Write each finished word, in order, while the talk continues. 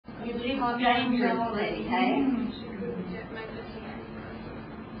a bit more dangerously, hey?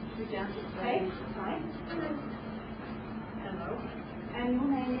 Hey, hi. Hello. And your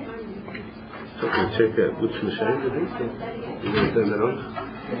name is? So I can check out which machine it is. You can turn that on.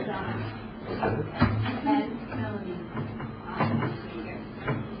 Okay. And Melanie.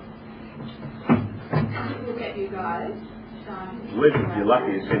 We'll get you guys. If you're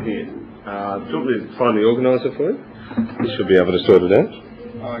lucky, it's in here. Do you want me to find the organiser for you? You should be able to sort it out.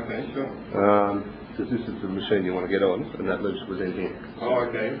 Oh, okay, sure. Because this is the machine you want to get on, and that loops was in here. Oh,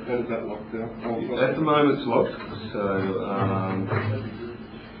 okay. When is that locked down? At the moment it's locked, so...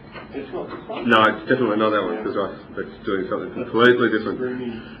 it's not this one? No, it's definitely not that one, because that's doing something completely different.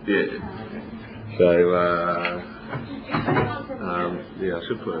 Yeah. So, yeah, I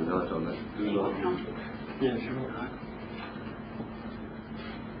should put a note on that. Yeah, sure.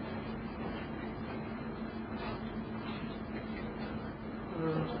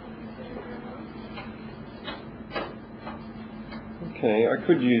 Okay, I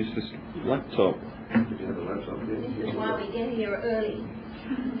could use this laptop. You have a laptop, yeah. This is why we get here early.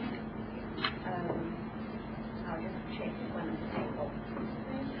 I'll just check when it's able.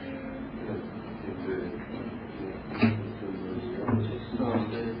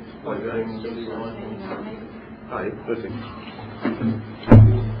 Hi, perfect.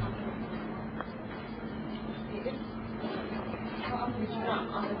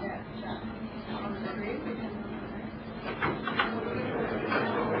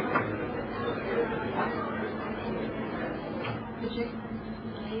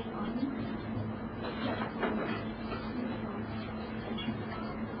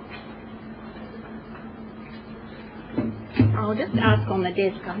 I'll just ask on the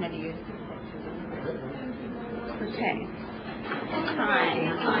desk. I've never used it. Okay. Hi.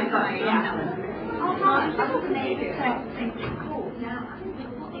 Yeah. Oh, hi. I wasn't able to think it's cool. Now, I think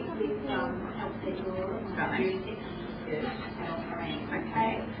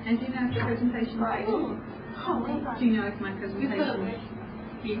okay. And do you know if the presentation is ready? Do you know if my presentation is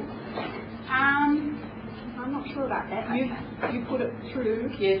here? I'm not sure about that. You put it through?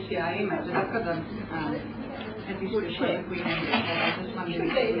 Yes, yeah, I emailed it. I've got them. And you should check if we need it. I just wondered if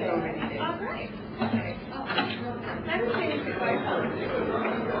it was already there. Oh, great. Okay. Let me see if it works.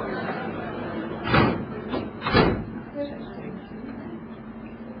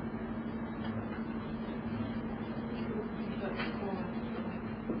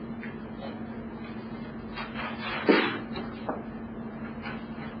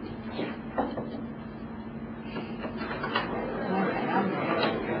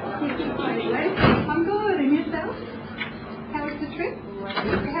 I'm good. And yourself? How was the trip?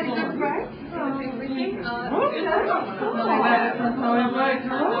 You had a good break?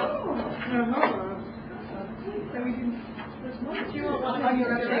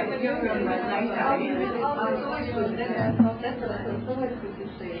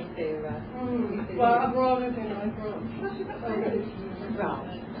 Well, I've brought it in, I brought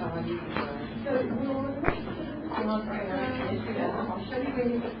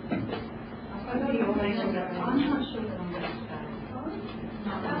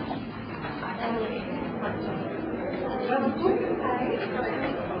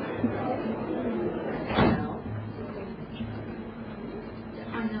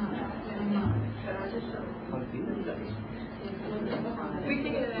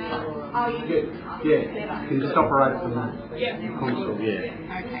Yeah. Can you just operate from the console? Yeah.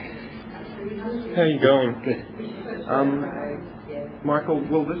 Okay. How are you going? Good. Michael,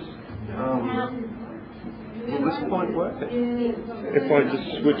 will this point work? If I just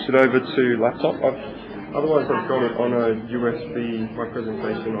switch it over to laptop? Otherwise I've got it on a USB, my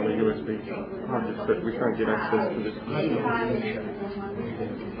presentation on a USB hard disk, but we can't get access to this.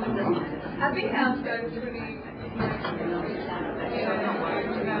 I think ours goes pretty...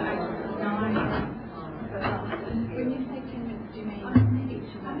 When you say 10 minutes, do you mean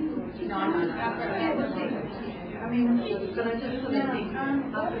each of them? No. I mean, but I just sort of think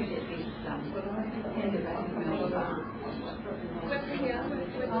after it gets done, hand it back to me.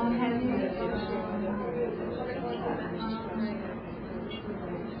 Oh, have you?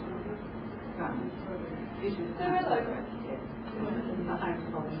 This is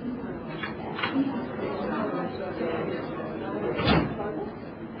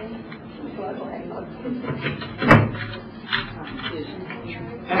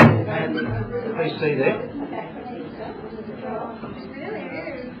PC there.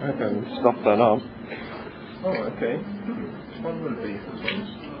 I can stop that up. Oh, okay. Which one would it be?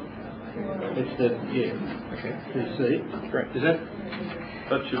 It's the, yeah. Okay. PC. Great. Is that?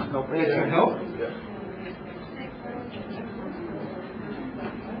 That should help me. That should help? Yeah.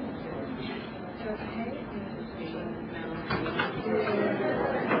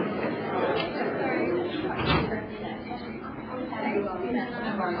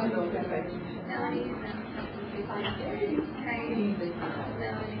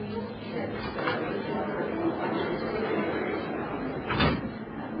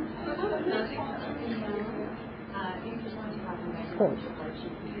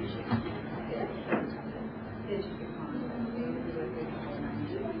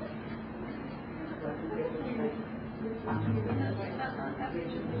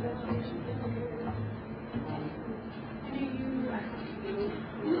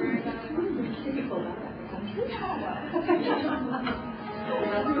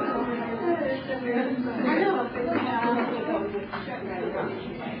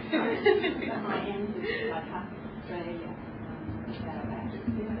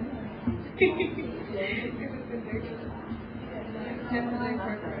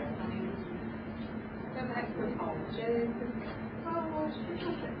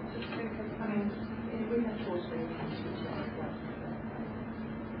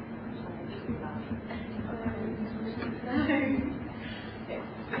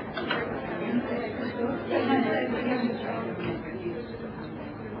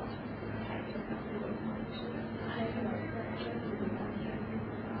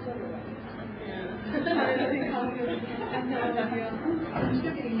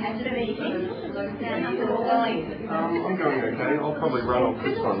 I'm going okay. I'll probably run off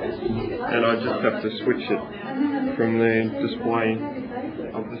this one. And I just have to switch it from the display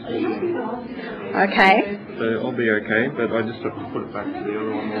of this machine. Okay. So I'll be okay, but I just have to put it back to the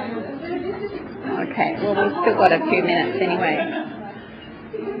other one also. Okay. Well, we've still got a few minutes anyway.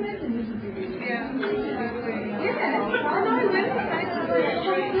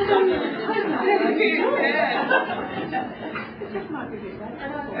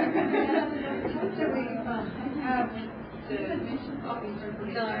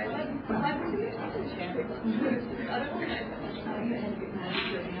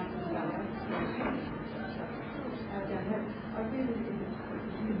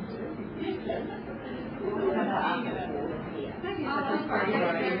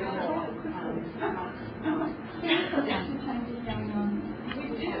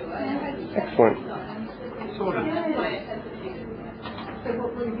 Excellent. Sorted. So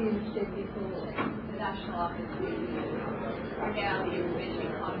what would be said before? The National Office are now the Information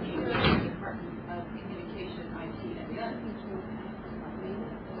Economy Department of Communication, IT, and the other.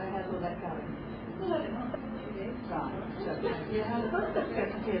 So how's all that going? Well, I don't know. 2 days. Right. So, yeah,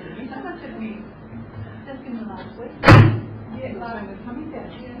 that's good. That took me just in the last week. Yeah, I was coming down.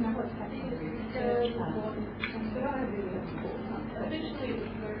 You don't know what's happening. So I really haven't thought. Officially, it was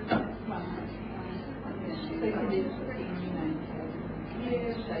Thursday. So you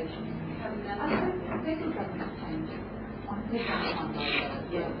did station. I think the government changed. I think I'm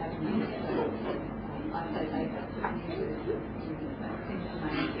I say they have to use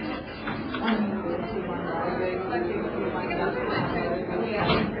information. One university, one library,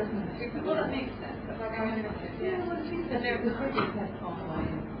 well, that makes sense. And they're the project has gone away.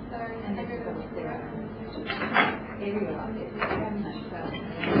 And they've developed their own area like this.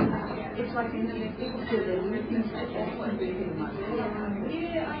 It's like in the people do their looking at that one really much.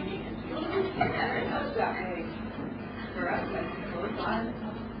 Yeah, I mean, that's that way. For us, that's close on.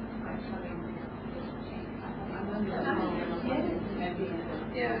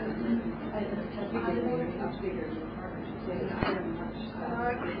 Yeah.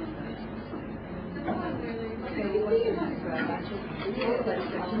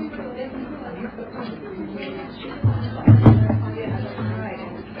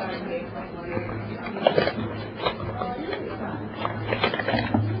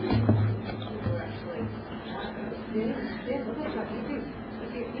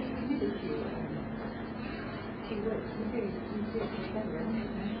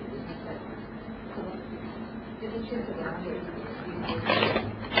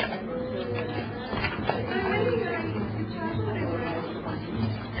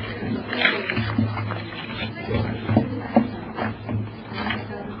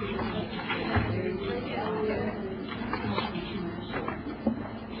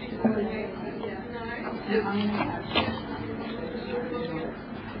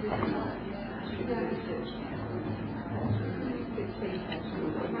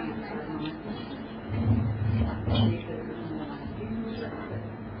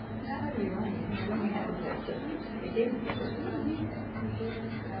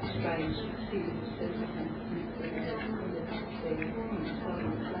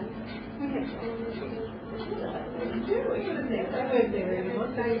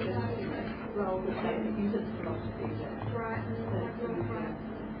 role that they use as philosophy. Right.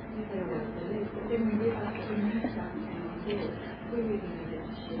 But then we realised that we need something on board. We really needed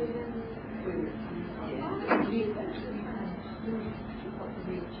to share food. What the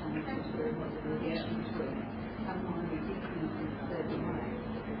real challenges were and what the real issues were. Someone we did in a certain way.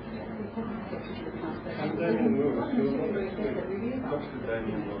 We couldn't get to the past that. And Damian Lewis, who was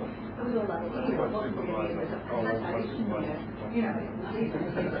Damian Lewis? It was all like, it wasn't really, it was a presentation where, you know, even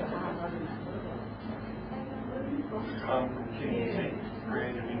if it was hard, wasn't it?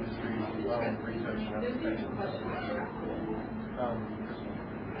 Creative industries, research and application.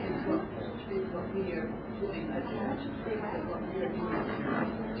 What we are doing, what we are doing is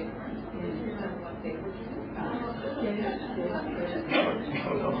different. What they were doing.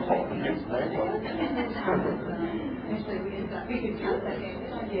 Actually, we could cut that in.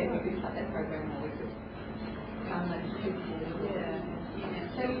 Yeah, we could cut that program, or we could download it to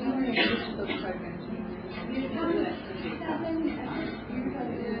So you know, which of those programs you can do that to do.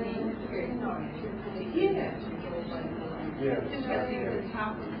 Yeah. Just got to think of the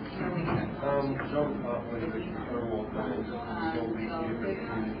top of John Hartley, the co-author, will be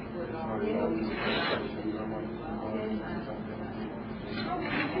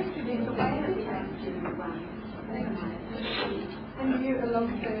And you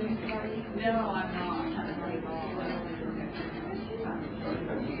alongside No, I'm not.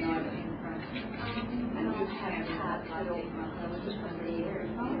 And I just had had little, just for 3 years.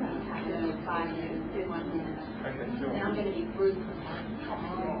 I 5 minutes, do 1 minute. Okay, sure. And I'm going to be through.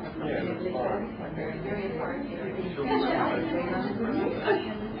 Very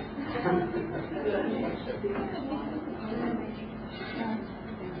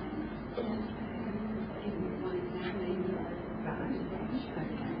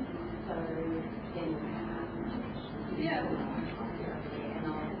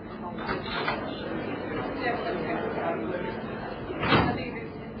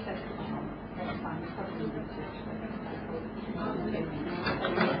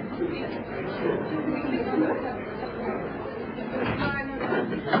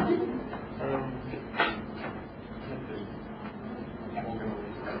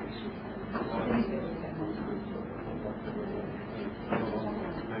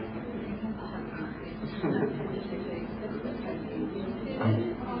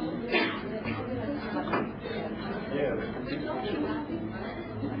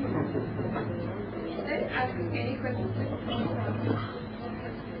Any questions?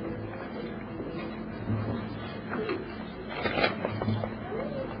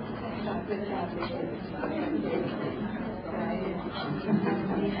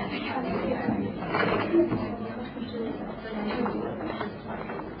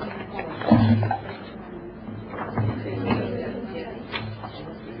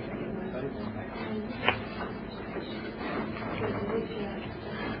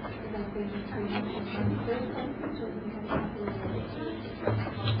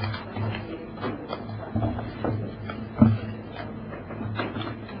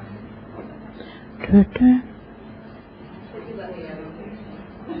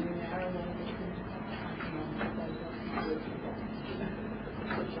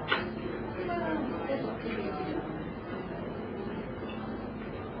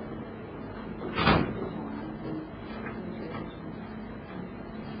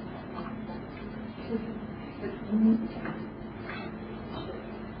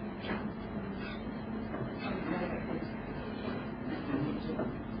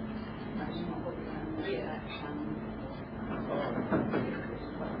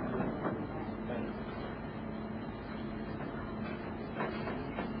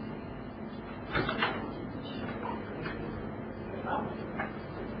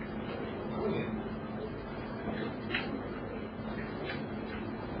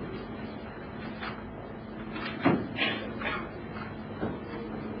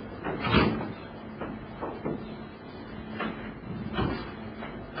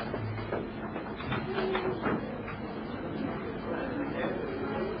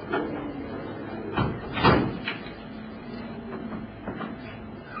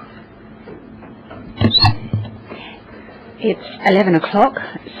 It's 11 o'clock,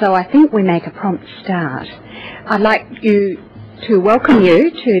 so I think we make a prompt start. I'd like to welcome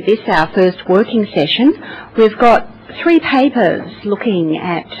you to this, our first working session. We've got 3 papers looking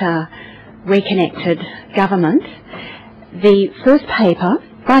at reconnected government. The first paper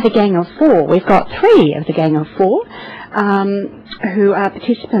by the Gang of 4, we've got 3 of the Gang of 4 who are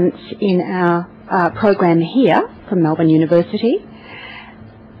participants in our program here from Melbourne University.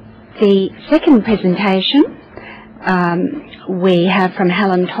 The second presentation we have from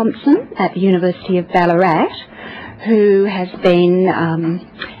Helen Thompson at the University of Ballarat, who has been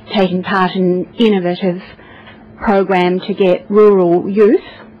taking part in an innovative program to get rural youth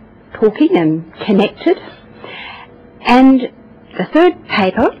talking and connected. And the third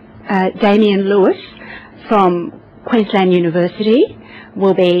paper, Damian Lewis from Queensland University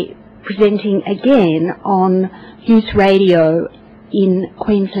will be presenting again on youth radio in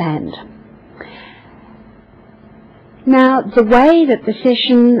Queensland. Now, the way that the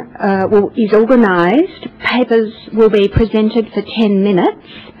session is organised, papers will be presented for 10 minutes,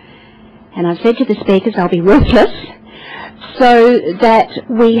 and I've said to the speakers I'll be ruthless, so that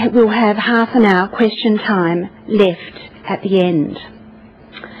we will have half an hour question time left at the end.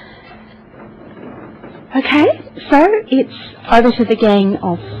 Okay, so it's over to the gang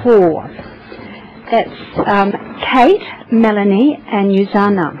of 4. That's Kate, Melanie and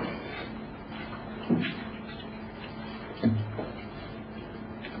Yuzana.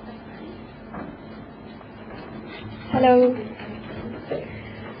 Hello.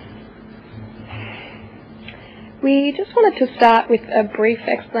 We just wanted to start with a brief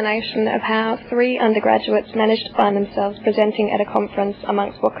explanation of how 3 undergraduates managed to find themselves presenting at a conference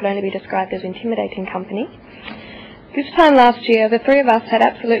amongst what could only be described as intimidating company. This time last year, the 3 of us had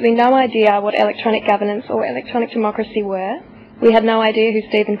absolutely no idea what electronic governance or electronic democracy were. We had no idea who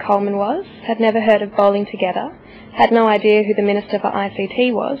Stephen Coleman was, had never heard of Bowling Together, had no idea who the Minister for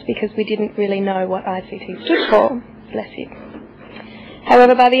ICT was because we didn't really know what ICT stood for. Bless you.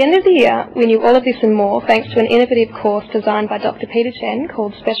 However, by the end of the year, we knew all of this and more thanks to an innovative course designed by Dr. Peter Chen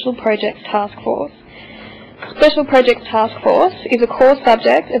called Special Projects Task Force. Special Projects Task Force is a core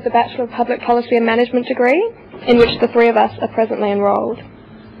subject of the Bachelor of Public Policy and Management degree, in which the 3 of us are presently enrolled.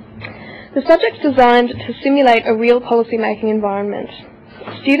 The subject's designed to simulate a real policy-making environment.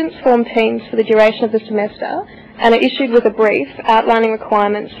 Students form teams for the duration of the semester and are issued with a brief outlining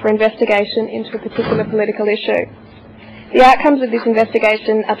requirements for investigation into a particular political issue. The outcomes of this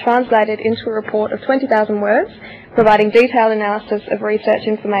investigation are translated into a report of 20,000 words, providing detailed analysis of research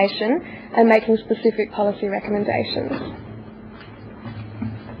information and making specific policy recommendations.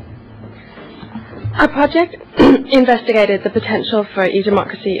 Our project investigated the potential for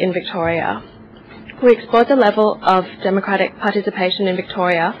e-democracy in Victoria. We explored the level of democratic participation in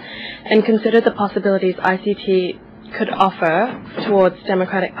Victoria and considered the possibilities ICT could offer towards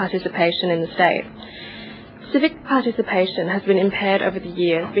democratic participation in the state. Civic participation has been impaired over the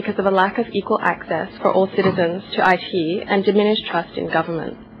years because of a lack of equal access for all citizens to IT and diminished trust in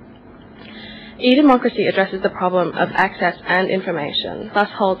government. E-democracy addresses the problem of access and information, thus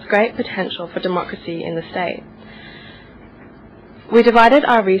holds great potential for democracy in the state. We divided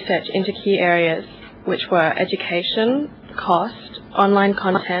our research into key areas, which were education, cost, online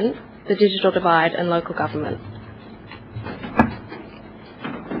content, the digital divide, and local government.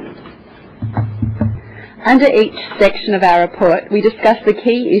 Under each section of our report, we discussed the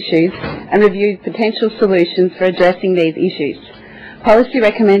key issues and reviewed potential solutions for addressing these issues. Policy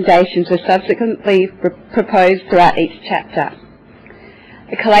recommendations were subsequently proposed throughout each chapter.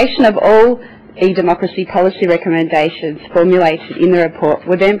 A collation of all e-democracy policy recommendations formulated in the report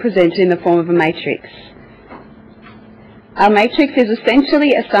were then presented in the form of a matrix. Our matrix is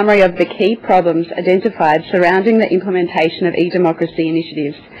essentially a summary of the key problems identified surrounding the implementation of e-democracy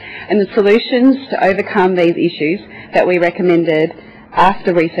initiatives and the solutions to overcome these issues that we recommended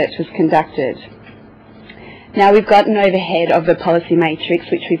after research was conducted. Now we've got an overhead of the policy matrix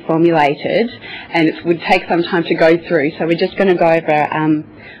which we formulated, and it would take some time to go through, so we're just going to go over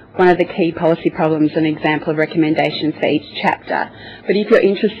one of the key policy problems, an example of recommendations for each chapter. But if you're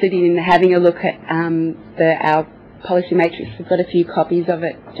interested in having a look at our policy matrix, we've got a few copies of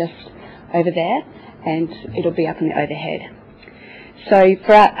it just over there, and it'll be up in the overhead. So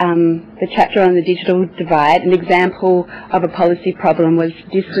for the chapter on the digital divide, an example of a policy problem was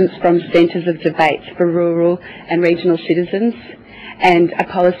distance from centres of debates for rural and regional citizens, and a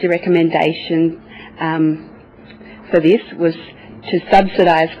policy recommendation for this was to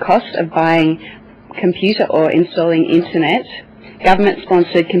subsidise cost of buying computer or installing internet,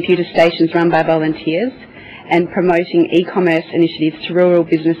 government-sponsored computer stations run by volunteers, and promoting e-commerce initiatives to rural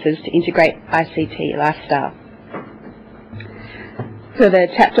businesses to integrate ICT lifestyle. For the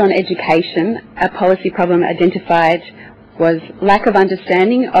chapter on education, a policy problem identified was lack of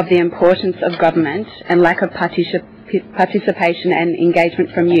understanding of the importance of government and lack of participation and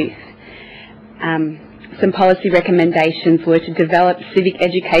engagement from youth. Some policy recommendations were to develop civic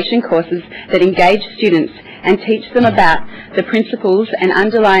education courses that engage students and teach them about the principles and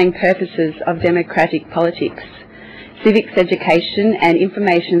underlying purposes of democratic politics. Civics education and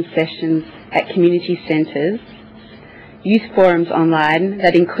information sessions at community centres, youth forums online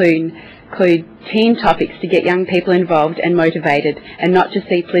that include teen topics to get young people involved and motivated, and not to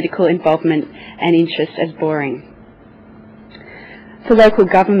see political involvement and interest as boring. For local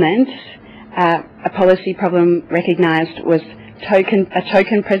government, a policy problem recognised was a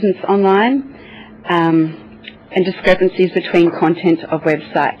token presence online and discrepancies between content of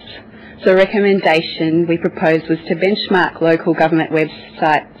websites. So a recommendation we proposed was to benchmark local government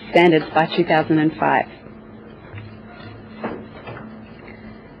website standards by 2005.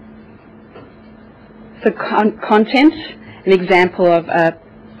 For content, an example of a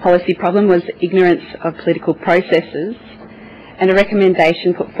policy problem was ignorance of political processes, and a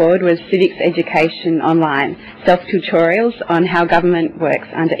recommendation put forward was civics education online, self-tutorials on how government works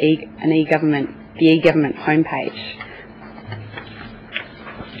under the e-government homepage.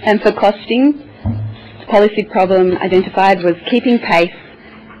 And for costing, the policy problem identified was keeping pace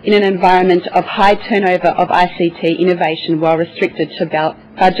in an environment of high turnover of ICT innovation while restricted to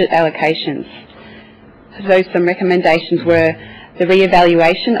budget allocations. So some recommendations were the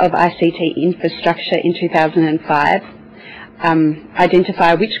re-evaluation of ICT infrastructure in 2005,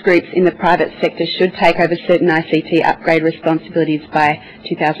 identify which groups in the private sector should take over certain ICT upgrade responsibilities by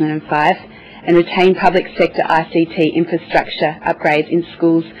 2005, and retain public sector ICT infrastructure upgrades in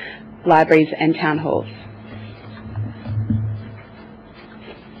schools, libraries and town halls.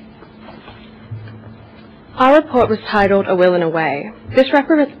 Our report was titled A Will and a Way. This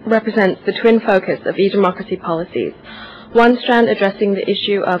represents the twin focus of e-democracy policies, one strand addressing the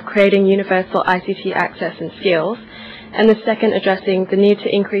issue of creating universal ICT access and skills, and the second addressing the need to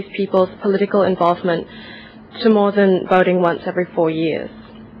increase people's political involvement to more than voting once every 4 years.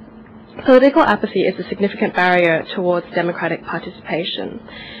 Political apathy is a significant barrier towards democratic participation.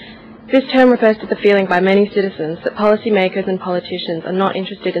 This term refers to the feeling by many citizens that policymakers and politicians are not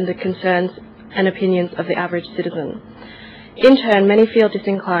interested in the concerns and opinions of the average citizen. In turn, many feel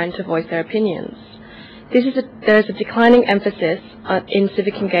disinclined to voice their opinions. There is a declining emphasis in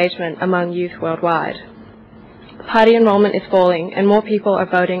civic engagement among youth worldwide. Party enrollment is falling, and more people are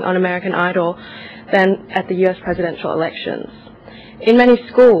voting on American Idol than at the US presidential elections. In many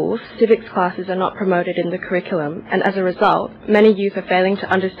schools, civics classes are not promoted in the curriculum, and as a result, many youth are failing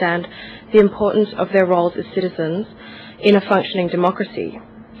to understand the importance of their roles as citizens in a functioning democracy.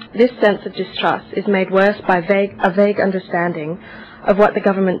 This sense of distrust is made worse by a vague understanding of what the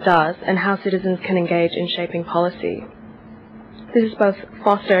government does and how citizens can engage in shaping policy. This is both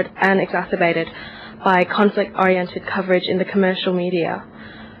fostered and exacerbated by conflict-oriented coverage in the commercial media.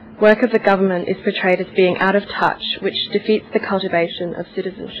 Work of the government is portrayed as being out of touch, which defeats the cultivation of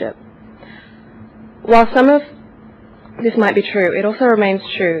citizenship. While some of this might be true, it also remains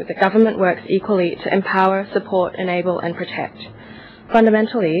true that government works equally to empower, support, enable, and protect.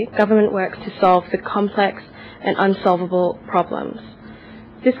 Fundamentally, government works to solve the complex and unsolvable problems.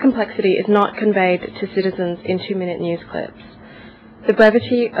 This complexity is not conveyed to citizens in 2-minute news clips. The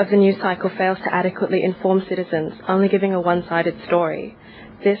brevity of the news cycle fails to adequately inform citizens, only giving a one-sided story.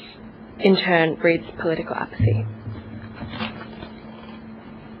 This, in turn, breeds political apathy.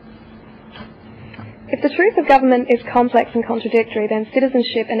 If the truth of government is complex and contradictory, then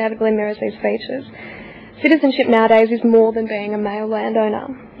citizenship inevitably mirrors these features. Citizenship nowadays is more than being a male landowner.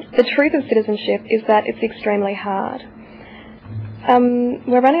 The truth of citizenship is that it's extremely hard.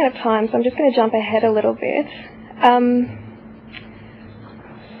 We're running out of time, so I'm just going to jump ahead a little bit.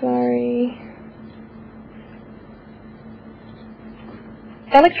 Sorry.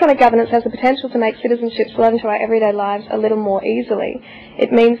 Electronic governance has the potential to make citizenship flow into our everyday lives a little more easily.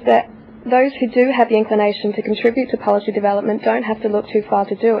 It means that those who do have the inclination to contribute to policy development don't have to look too far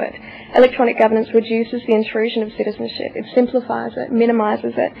to do it. Electronic governance reduces the intrusion of citizenship. It simplifies it,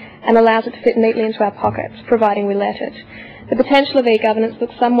 minimises it, and allows it to fit neatly into our pockets, providing we let it. The potential of e-governance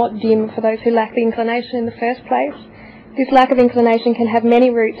looks somewhat dim for those who lack the inclination in the first place. This lack of inclination can have many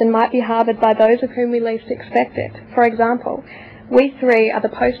roots and might be harboured by those of whom we least expect it. For example, we three are the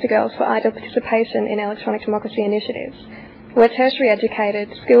poster girls for ideal participation in electronic democracy initiatives. We're tertiary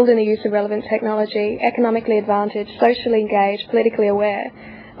educated, skilled in the use of relevant technology, economically advantaged, socially engaged, politically aware.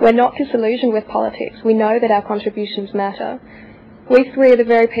 We're not disillusioned with politics. We know that our contributions matter. We three are the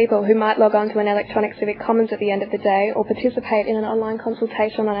very people who might log on to an electronic civic commons at the end of the day or participate in an online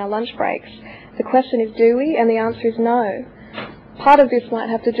consultation on our lunch breaks. The question is, do we? And the answer is no. Part of this might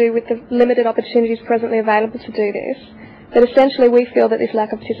have to do with the limited opportunities presently available to do this, but essentially we feel that this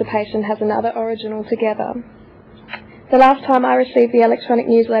lack of participation has another origin altogether. The last time I received the electronic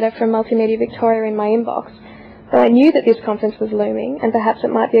newsletter from Multimedia Victoria in my inbox, though I knew that this conference was looming, and perhaps it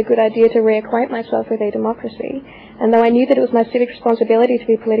might be a good idea to reacquaint myself with e-democracy, and though I knew that it was my civic responsibility to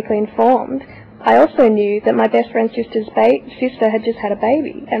be politically informed, I also knew that my best friend's sister had just had a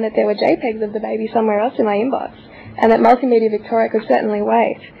baby, and that there were JPEGs of the baby somewhere else in my inbox, and that Multimedia Victoria could certainly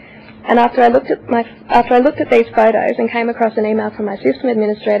wait. And after I looked at these photos and came across an email from my system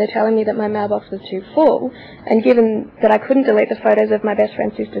administrator telling me that my mailbox was too full, and given that I couldn't delete the photos of my best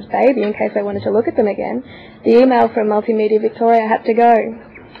friend's sister's baby in case I wanted to look at them again, the email from Multimedia Victoria had to go.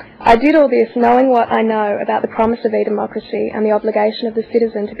 I did all this knowing what I know about the promise of e-democracy and the obligation of the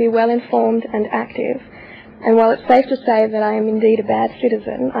citizen to be well informed and active. And while it's safe to say that I am indeed a bad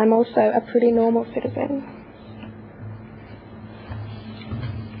citizen, I'm also a pretty normal citizen.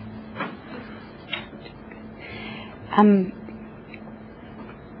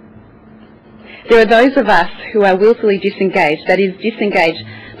 There are those of us who are willfully disengaged, that is, disengaged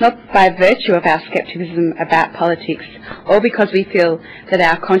not by virtue of our scepticism about politics or because we feel that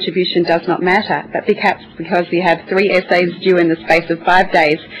our contribution does not matter, but perhaps because we have 3 essays due in the space of 5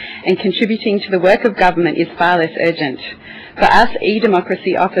 days and contributing to the work of government is far less urgent. For us,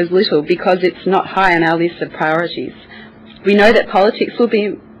 e-democracy offers little because it's not high on our list of priorities. We know that policies will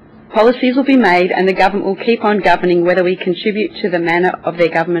be made and the government will keep on governing whether we contribute to the manner of their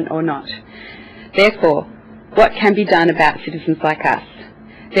government or not. Therefore, what can be done about citizens like us?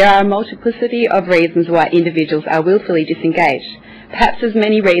 There are a multiplicity of reasons why individuals are willfully disengaged, perhaps as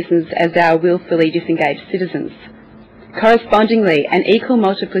many reasons as there are willfully disengaged citizens. Correspondingly, an equal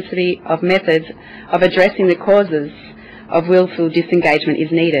multiplicity of methods of addressing the causes of willful disengagement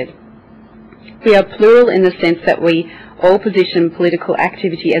is needed. We are plural in the sense that we all position political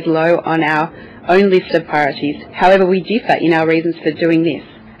activity as low on our own list of priorities. However, we differ in our reasons for doing this,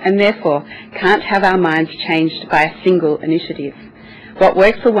 and therefore can't have our minds changed by a single initiative. What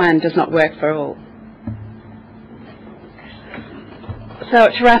works for one does not work for all. So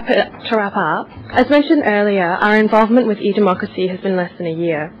to wrap up, as mentioned earlier, our involvement with e-democracy has been less than a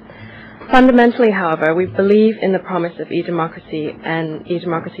year. Fundamentally, however, we believe in the promise of e-democracy and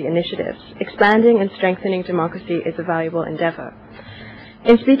e-democracy initiatives. Expanding and strengthening democracy is a valuable endeavour.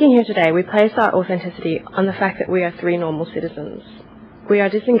 In speaking here today, we place our authenticity on the fact that we are 3 normal citizens. We are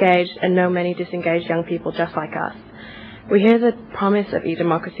disengaged and know many disengaged young people just like us. We hear the promise of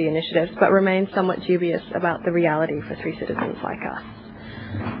e-democracy initiatives, but remain somewhat dubious about the reality for 3 citizens like us.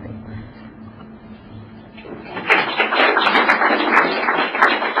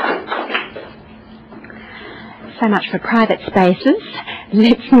 So much for private spaces.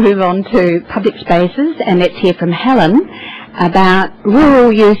 Let's move on to public spaces, and let's hear from Helen about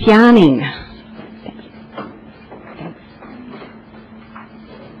rural youth yarning.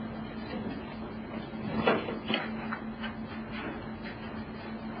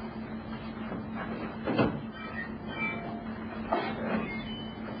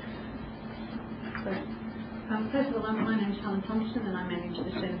 First of all, my name is Helen Thompson and I manage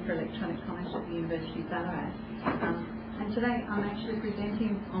the Centre for Electronic Commerce at the University of Ballarat. And today I'm actually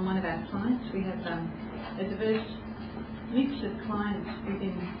presenting on one of our clients. We have a diverse mix of clients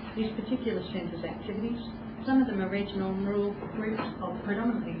within this particular centre's activities. Some of them are regional and rural groups,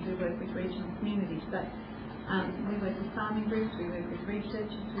 predominantly we work with regional communities, but we work with farming groups, we work with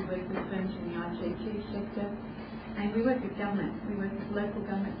researchers, we work with firms in the ICT sector, and we work with government. We work with local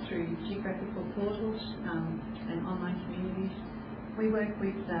government through geographical portals and online communities. We work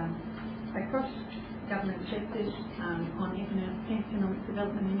with across government sectors on economic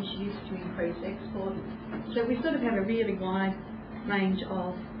development initiatives to increase export. So we sort of have a really wide range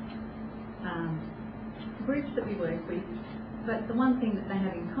of groups that we work with. But the one thing that they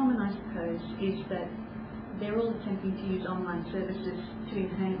have in common, I suppose, is that they're all attempting to use online services to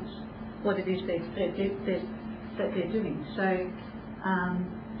enhance what it is that they're doing. So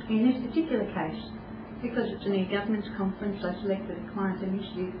in this particular case, because it's an e-governance conference, I selected a client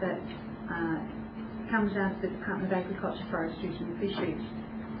initiative that comes out of the Department of Agriculture, Forestry and Fisheries.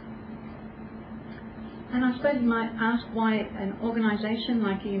 And I suppose you might ask why an organisation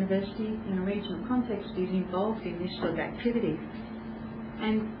like a university in a regional context is involved in this sort of activity.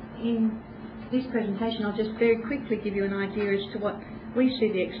 And in this presentation I'll just very quickly give you an idea as to what we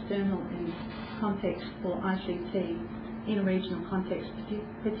see the external context for ICT in a regional context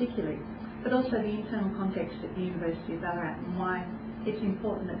particularly, but also the internal context at the University of Ballarat and why it's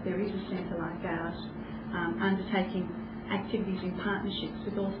important that there is a centre like ours undertaking activities in partnerships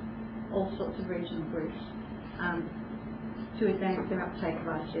with all sorts of regional groups to advance their uptake of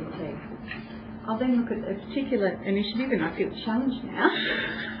ICT. I'll then look at a particular initiative, and I feel challenged now.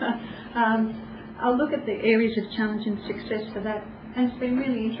 I'll look at the areas of challenge and success for that, and it's been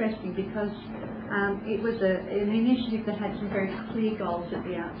really interesting because it was an initiative that had some very clear goals at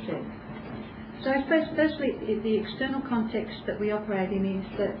the outset. So I suppose firstly the external context that we operate in is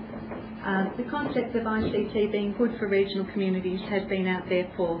that The concept of ICT being good for regional communities has been out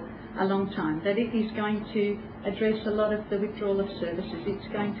there for a long time, that it is going to address a lot of the withdrawal of services, it's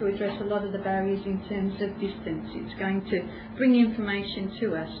going to address a lot of the barriers in terms of distance, it's going to bring information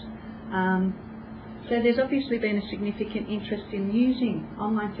to us. So there's obviously been a significant interest in using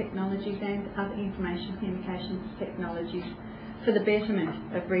online technologies and other information communications technologies for the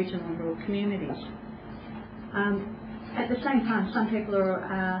betterment of regional and rural communities. At the same time, some people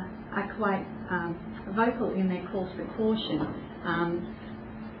are quite vocal in their calls for caution,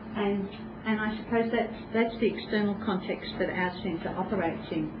 and I suppose that's the external context that our centre operates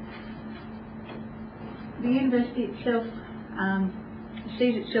in. The university itself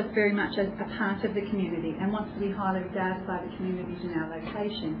sees itself very much as a part of the community and wants to be highly regarded by the communities in our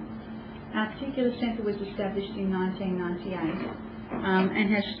location. Our particular centre was established in 1998 and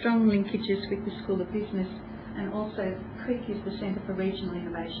has strong linkages with the School of Business, and also CRIC is the Centre for Regional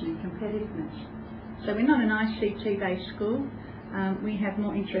Innovation and Competitiveness. So we're not an ICT-based school. We have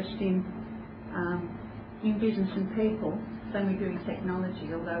more interest in business and people than we do in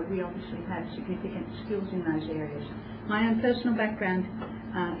technology, although we obviously have significant skills in those areas. My own personal background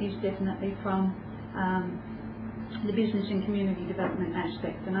is definitely from the business and community development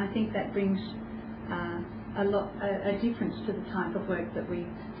aspect, and I think that brings a difference to the type of work that we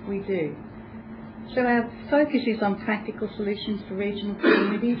do. So our focus is on practical solutions for regional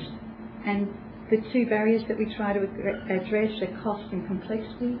communities, and the two barriers that we try to address are cost and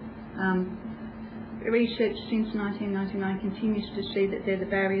complexity. Research since 1999 continues to see that they're the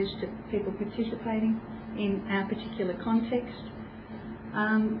barriers to people participating in our particular context.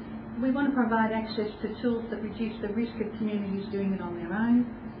 We want to provide access to tools that reduce the risk of communities doing it on their own.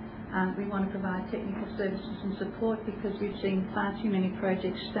 We want to provide technical services and support, because we've seen far too many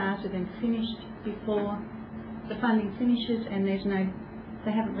projects started and finished before the funding finishes, and they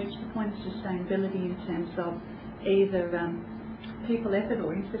haven't reached the point of sustainability in terms of either people effort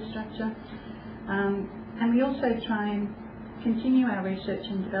or infrastructure. And we also try and continue our research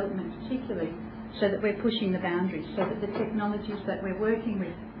and development, particularly so that we're pushing the boundaries, so that the technologies that we're working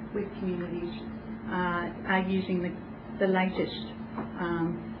with communities are using the latest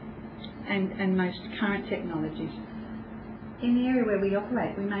and most current technologies. In the area where we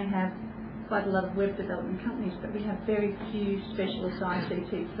operate, we may have quite a lot of web development companies, but we have very few specialist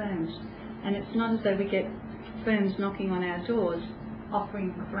ICT firms, and it's not as though we get firms knocking on our doors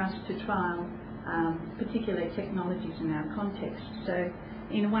offering for us to trial particular technologies in our context. So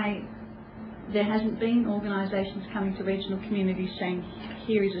in a way, there hasn't been organisations coming to regional communities saying,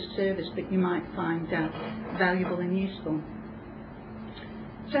 here is a service that you might find valuable and useful.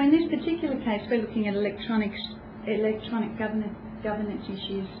 So in this particular case, we're looking at electronic governance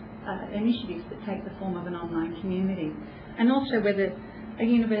issues, initiatives that take the form of an online community, and also whether a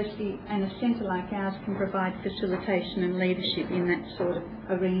university and a centre like ours can provide facilitation and leadership in that sort of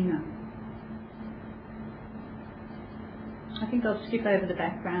arena. I think I'll skip over the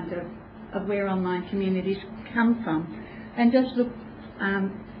background of where online communities come from and just look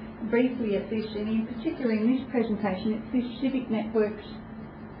briefly at this, and in particular in this presentation, it's this civic networks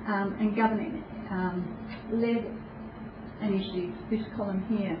and government led initiative, this column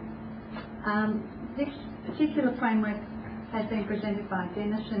here. This particular framework has been presented by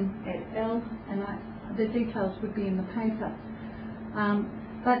Dennison et al., and the details would be in the paper.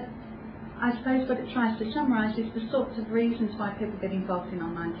 But I suppose what it tries to summarise is the sorts of reasons why people get involved in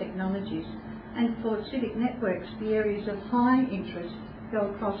online technologies. And for civic networks, the areas of high interest go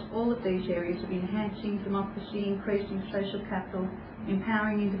across all of these areas of enhancing democracy, increasing social capital,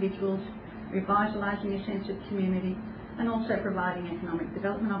 empowering individuals, revitalising a sense of community, and also providing economic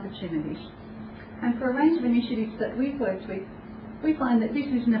development opportunities. And for a range of initiatives that we've worked with, we find that this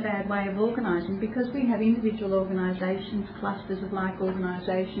isn't a bad way of organising, because we have individual organisations, clusters of like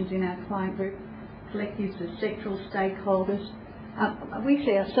organisations in our client group, collectives of sectoral stakeholders. We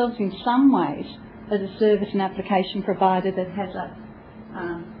see ourselves in some ways as a service and application provider that has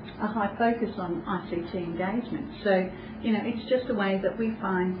a high focus on ICT engagement. So, you know, it's just a way that we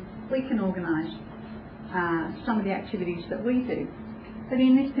find we can organise some of the activities that we do. But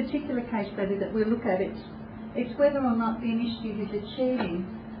in this particular case study that we'll look at, it's whether or not the initiative is achieving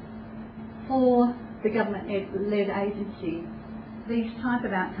for the government-led agency these type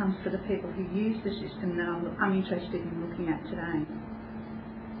of outcomes for the people who use the system that I'm interested in looking at today.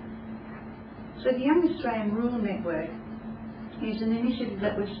 So the Young Australian Rural Network is an initiative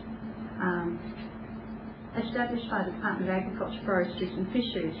that was established by the Department of Agriculture, Forestry and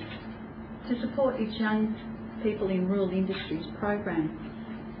Fisheries to support its Young People in Rural Industries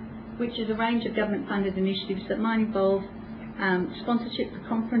program, which is a range of government-funded initiatives that might involve sponsorship for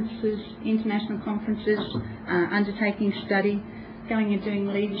conferences, international conferences, undertaking study, going and doing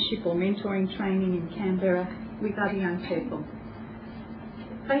leadership or mentoring training in Canberra with other young people.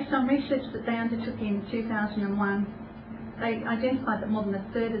 Based on research that they undertook in 2001, they identified that more than a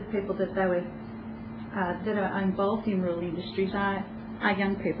third of the people that they were that are involved in rural industries are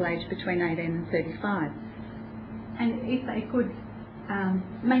young people aged between 18 and 35. And if they could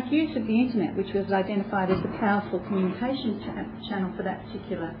make use of the internet, which was identified as a powerful communication channel for that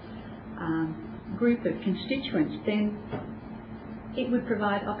particular group of constituents, then it would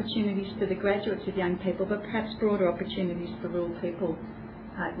provide opportunities for the graduates of young people, but perhaps broader opportunities for rural people,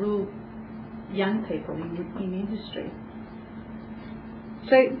 rural young people in industry.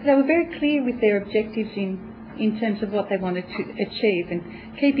 So they were very clear with their objectives in terms of what they wanted to achieve, and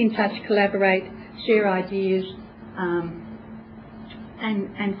keep in touch, collaborate, share ideas,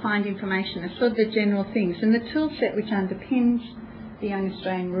 and find information are sort of the general things. And the tool set which underpins the Young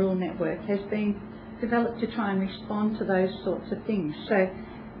Australian Rural Network has been developed to try and respond to those sorts of things. So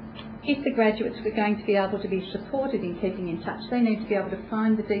if the graduates were going to be able to be supported in keeping in touch, they need to be able to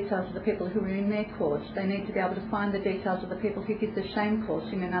find the details of the people who were in their course. They need to be able to find the details of the people who did the same course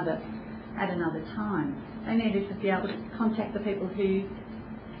at another time. They needed to be able to contact the people who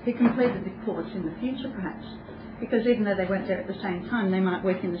completed the course in the future, perhaps, because even though they weren't there at the same time, they might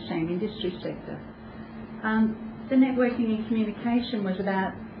work in the same industry sector. The networking and communication was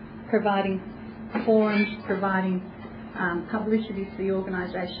about providing forums, providing publicity for the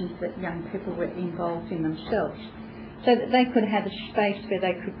organisations that young people were involved in themselves, so that they could have a space where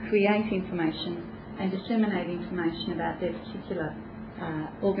they could create information and disseminate information about their particular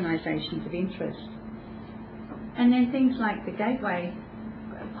organisations of interest. And then things like the Gateway,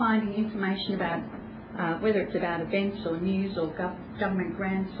 finding information about whether it's about events or news or government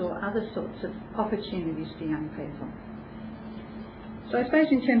grants or other sorts of opportunities for young people. So I suppose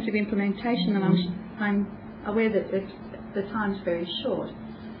in terms of implementation, and I'm aware that the time's very short,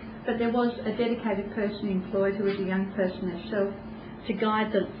 but there was a dedicated person employed who was a young person herself to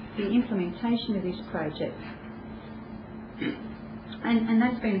guide the implementation of this project. And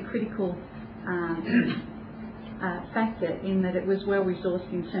that's been a critical factor in that it was well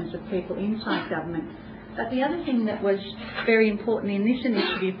resourced in terms of people inside government. But the other thing that was very important in this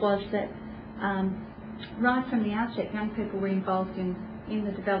initiative was that right from the outset, young people were involved in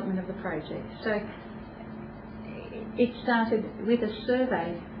the development of the project. So it started with a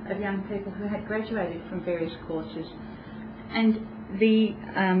survey of young people who had graduated from various courses, and the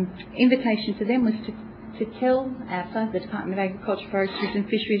invitation to them was to tell outside the Department of Agriculture, Forestries and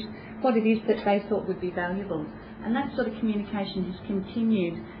Fisheries what it is that they thought would be valuable. And that sort of communication has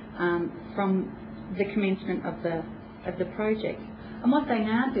continued from the commencement of the project. And what they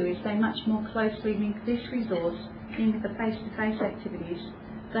now do is they much more closely link this resource in with the face-to-face activities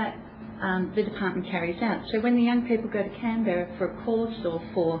that the department carries out. So when the young people go to Canberra for a course or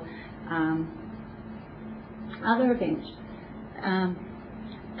for other events,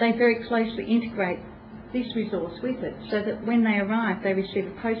 they very closely integrate this resource with it, so that when they arrive they receive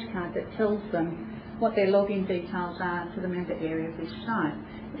a postcard that tells them what their login details are to the member area of this site.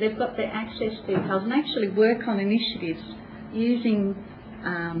 They've got their access details and actually work on initiatives using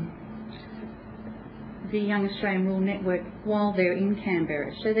the Young Australian Rural Network while they're in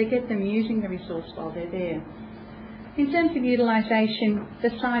Canberra. So they get them using the resource while they're there. In terms of utilisation, the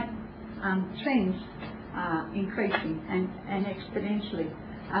site trends are increasing and exponentially.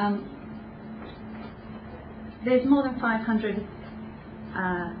 There's more than 500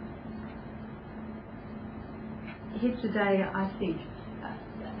 hits a day, I think,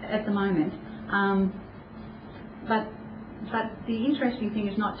 at the moment. But the interesting thing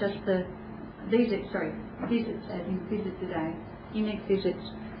is not just the visits, as in visits a day, unique visits.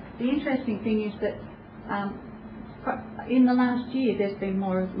 The interesting thing is that in the last year there's been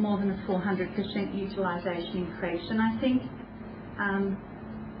more than a 400% utilisation increase, and I think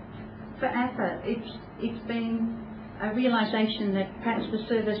for AFA it's been a realisation that perhaps the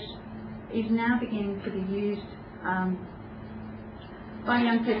service is now beginning to be used by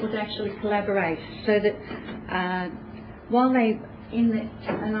young people to actually collaborate, so that while they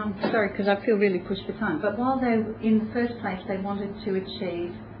and I'm sorry because I feel really pushed for time, but while they in the first place they wanted to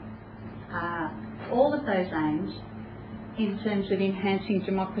achieve all of those aims in terms of enhancing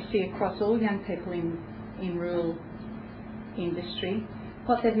democracy across all young people in rural industry,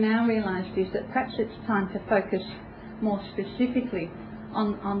 what they've now realised is that perhaps it's time to focus more specifically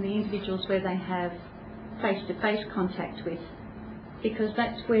on the individuals where they have face-to-face contact with, because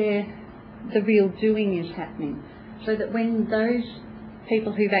that's where the real doing is happening. So that when those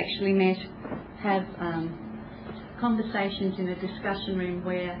people who've actually met have conversations in a discussion room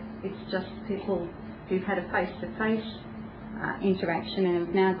where it's just people who've had a face-to-face interaction and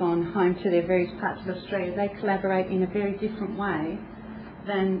have now gone home to their various parts of Australia. They collaborate in a very different way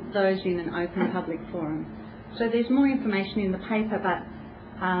than those in an open public forum. So there's more information in the paper, but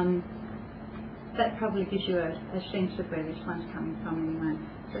that probably gives you a sense of where this one's coming from anyway.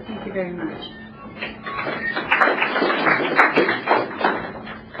 So thank you very much.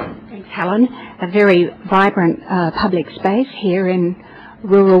 Thanks, Helen. A very vibrant public space here in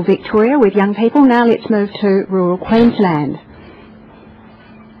rural Victoria with young people. Now let's move to rural Queensland.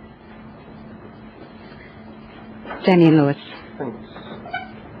 Damian Lewis. Thanks.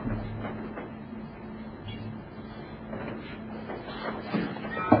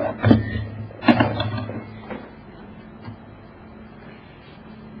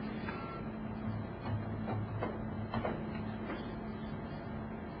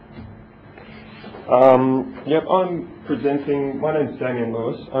 Yep, I'm presenting, my name's Damian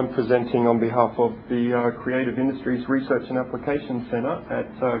Lewis. I'm presenting on behalf of the Creative Industries Research and Application Centre at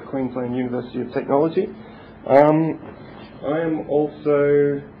Queensland University of Technology. I am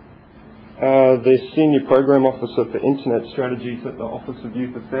also the Senior Program Officer for Internet Strategies at the Office of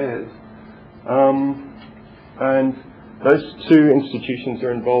Youth Affairs. And those two institutions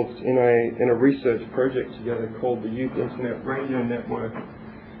are involved in a research project together called the Youth Internet Radio Network.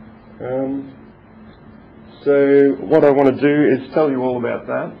 So what I want to do is tell you all about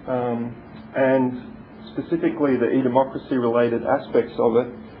that, and specifically the e-democracy related aspects of it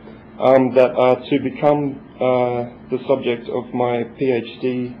that are to become the subject of my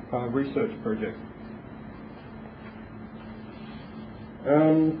PhD research project.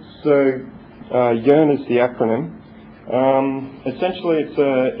 YEARN is the acronym. Essentially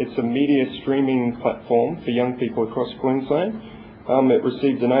it's a media streaming platform for young people across Queensland. It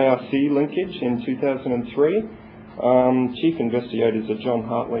received an ARC linkage in 2003. Chief investigators are John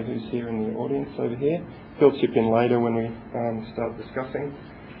Hartley, who's here in the audience over here. He'll chip in later when we start discussing.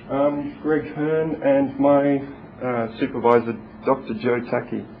 Greg Hearn and my supervisor, Dr. Joe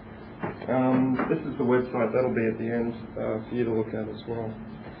Tacchi. This is the website, that'll be at the end for you to look at as well.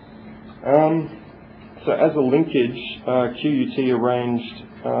 So as a linkage, QUT arranged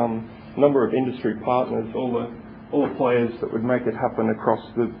a number of industry partners, all the players that would make it happen across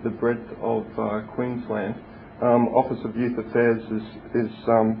the breadth of Queensland. Office of Youth Affairs is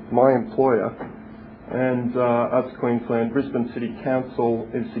my employer, and Arts Queensland, Brisbane City Council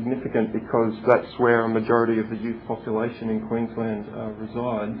is significant because that's where a majority of the youth population in Queensland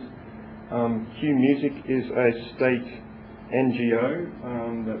resides. Q Music is a state NGO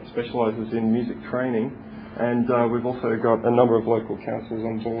that specialises in music training, and we've also got a number of local councils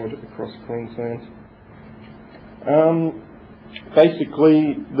on board across Queensland.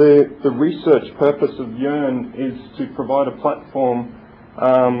 Basically, the research purpose of YEARN is to provide a platform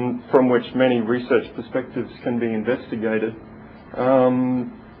from which many research perspectives can be investigated,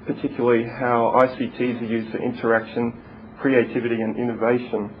 particularly how ICTs are used for interaction, creativity and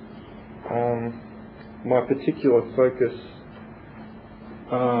innovation. My particular focus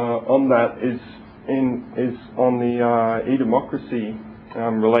on that is on the e-democracy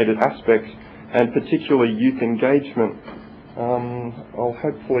related aspects, and particularly youth engagement. I'll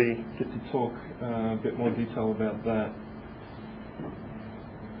hopefully get to talk a bit more detail about that.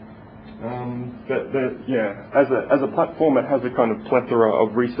 As a platform, it has a kind of plethora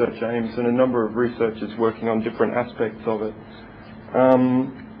of research aims and a number of researchers working on different aspects of it.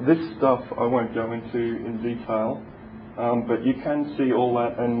 This stuff I won't go into in detail, but you can see all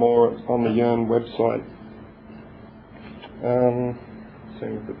that and more on the YEARN website.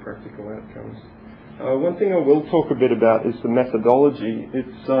 Same with the practical outcomes. One thing I will talk a bit about is the methodology.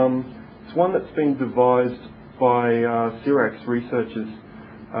 It's one that's been devised by CIRAC's researchers,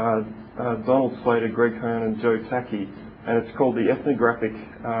 Donald Slater, Greg Hearn and Joe Tacchi, and it's called the Ethnographic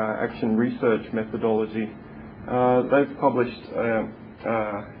Action Research Methodology. They've published a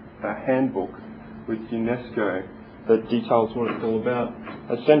handbook with UNESCO that details what it's all about.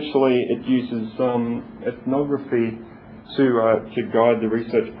 Essentially, it uses ethnography to guide the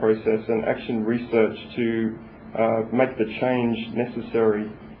research process and action research to make the change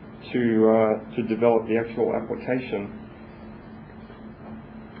necessary to develop the actual application.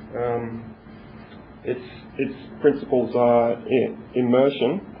 Its principles are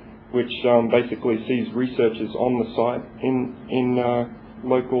immersion, which basically sees researchers on the site in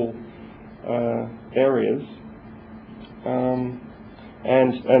local areas.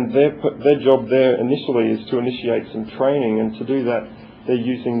 And their job there initially is to initiate some training, and to do that they're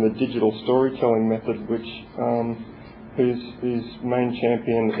using the digital storytelling method, which whose main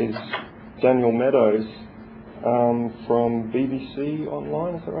champion is Daniel Meadows, from BBC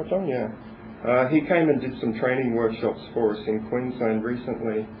Online, is that right, John? Yeah. He came and did some training workshops for us in Queensland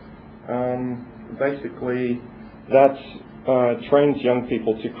recently. Basically, that trains young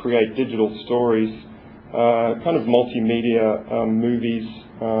people to create digital stories, kind of multimedia movies.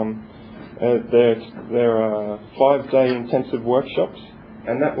 There are 5-day intensive workshops,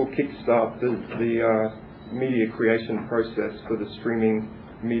 and that will kickstart the media creation process for the streaming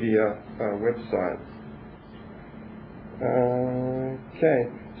media website. Okay,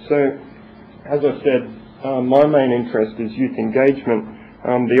 so as I said, my main interest is youth engagement.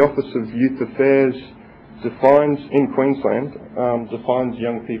 The Office of Youth Affairs in Queensland defines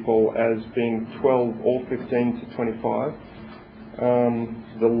young people as being 12 or 15 to 25,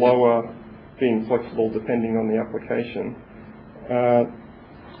 the lower being flexible depending on the application.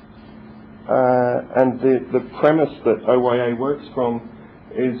 And the premise that OYA works from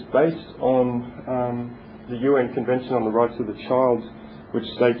is based on the UN Convention on the Rights of the Child, which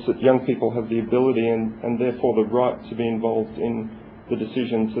states that young people have the ability and therefore the right to be involved in the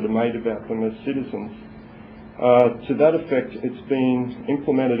decisions that are made about them as citizens. To that effect, it's been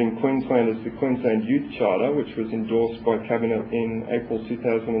implemented in Queensland as the Queensland Youth Charter, which was endorsed by Cabinet in April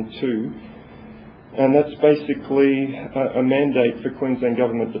 2002. And that's basically a mandate for Queensland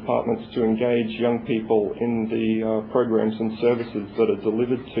government departments to engage young people in the programs and services that are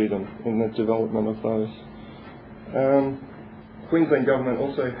delivered to them in the development of those. Queensland government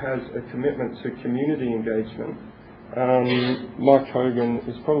also has a commitment to community engagement. Mike Hogan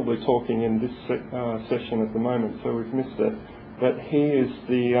is probably talking in this session at the moment, so we've missed it. But he is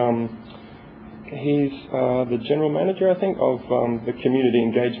he's the general manager, I think, of the community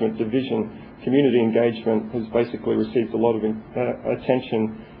engagement division. Community engagement has basically received a lot of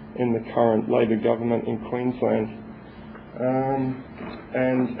attention in the current Labor government in Queensland.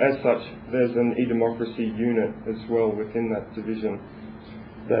 And as such, there's an e-democracy unit as well within that division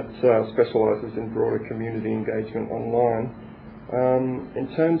that specialises in broader community engagement online. In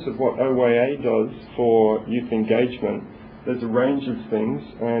terms of what OYA does for youth engagement, there's a range of things,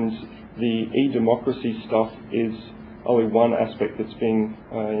 and the e-democracy stuff is only one aspect that's being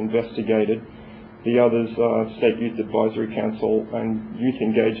investigated. The others are State Youth Advisory Council and youth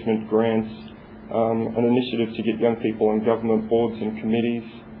engagement grants, an initiative to get young people on government boards and committees,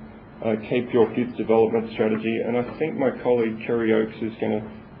 Cape York Youth Development Strategy, and I think my colleague Kerry Oakes is going to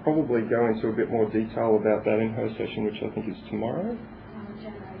probably go into a bit more detail about that in her session, which I think is tomorrow.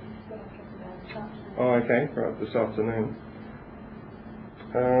 Oh, okay, right, this afternoon.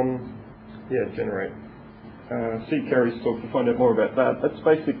 Yeah, Generate. See Kerry's talk to find out more about that. That's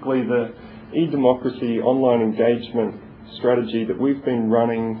basically the e-democracy online engagement strategy that we've been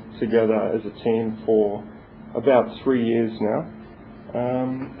running together as a team for about 3 years now.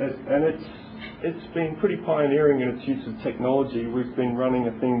 And it's been pretty pioneering in its use of technology. We've been running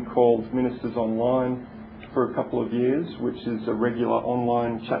a thing called Ministers Online for a couple of years, which is a regular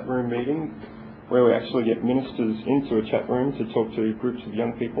online chat room meeting where we actually get ministers into a chat room to talk to groups of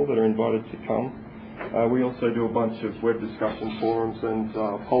young people that are invited to come. We also do a bunch of web discussion forums and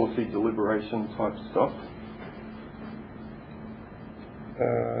policy deliberation type stuff.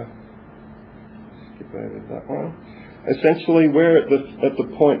 Skip over that one. Essentially, we're at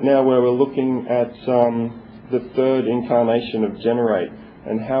the point now where we're looking at the third incarnation of Generate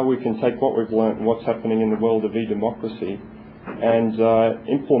and how we can take what we've learnt and what's happening in the world of e-democracy and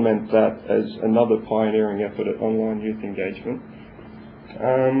implement that as another pioneering effort at online youth engagement.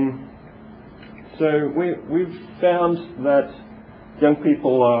 So we've found that young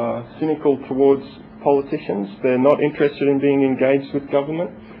people are cynical towards politicians. They're not interested in being engaged with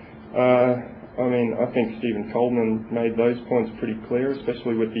government. I mean, I think Stephen Coleman made those points pretty clear,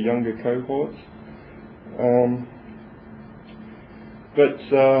 especially with the younger cohorts. But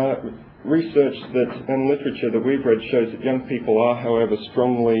research and literature that we've read shows that young people are, however,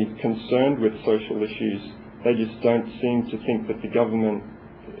 strongly concerned with social issues. They just don't seem to think that the government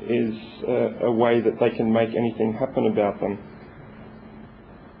is a way that they can make anything happen about them.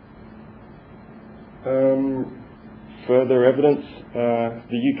 Further evidence,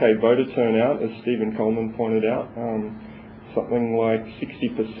 the UK voter turnout, as Stephen Coleman pointed out, something like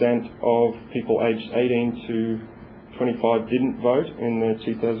 60% of people aged 18 to 25 didn't vote in the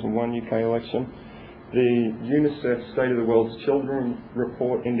 2001 UK election. The UNICEF State of the World's Children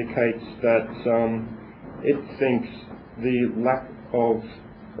report indicates that it thinks the lack of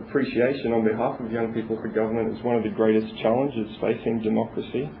appreciation on behalf of young people for government is one of the greatest challenges facing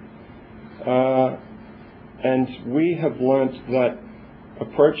democracy. And we have learnt that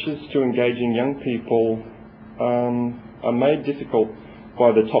approaches to engaging young people are made difficult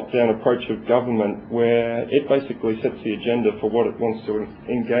by the top-down approach of government, where it basically sets the agenda for what it wants to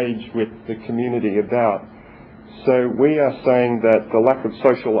engage with the community about. So we are saying that the lack of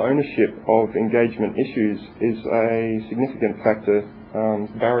social ownership of engagement issues is a significant factor,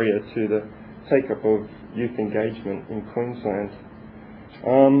 barrier to the take-up of youth engagement in Queensland.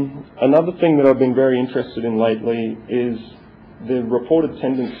 Another thing that I've been very interested in lately is the reported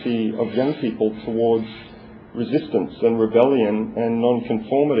tendency of young people towards resistance and rebellion and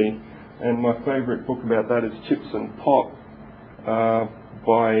non-conformity. And my favourite book about that is Chips and Pop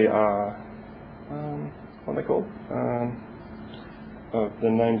by, what are they called? The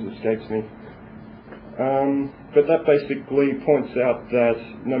names escapes me. But that basically points out that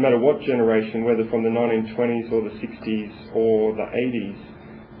no matter what generation, whether from the 1920s or the 60s or the 80s,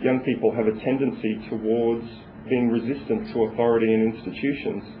 young people have a tendency towards being resistant to authority and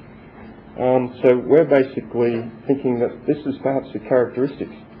institutions. So we're basically thinking that this is perhaps a characteristic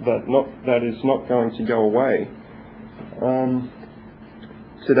that is not going to go away.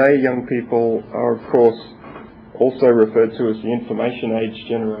 Today, young people are, of course, also referred to as the information age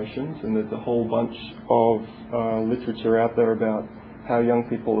generations, and there's a whole bunch of literature out there about how young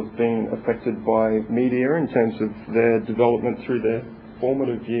people have been affected by media in terms of their development through their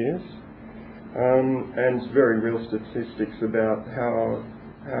formative years, and very real statistics about how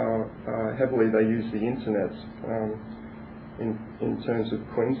heavily they use the internet in terms of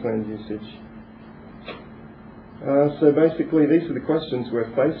Queensland usage. So basically, these are the questions we're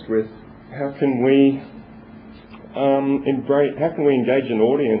faced with. How can we engage an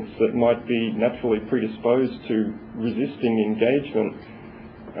audience that might be naturally predisposed to resisting engagement?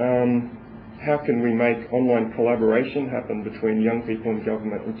 How can we make online collaboration happen between young people and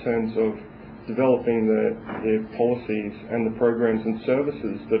government in terms of developing the policies and the programs and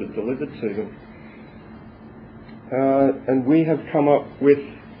services that are delivered to them? And we have come up with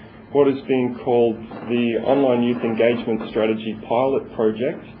what is being called the Online Youth Engagement Strategy Pilot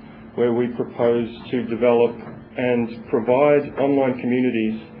Project, where we propose to develop and provide online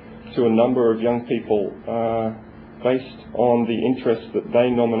communities to a number of young people based on the interests that they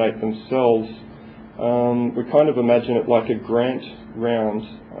nominate themselves. We kind of imagine it like a grant round,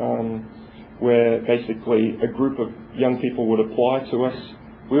 where basically a group of young people would apply to us.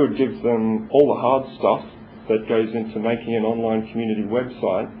 We would give them all the hard stuff that goes into making an online community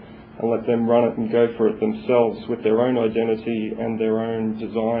website and let them run it and go for it themselves with their own identity and their own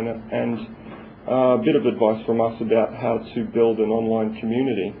design, and a bit of advice from us about how to build an online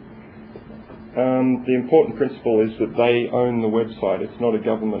community. The important principle is that they own the website. It's not a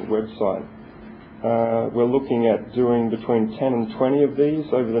government website. We're looking at doing between 10 and 20 of these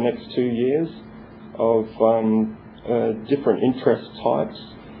over the next 2 years of different interest types.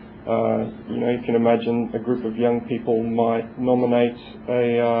 You can imagine a group of young people might nominate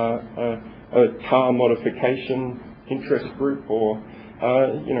a car modification interest group, or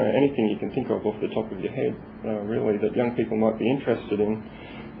anything you can think of off the top of your head, really, that young people might be interested in.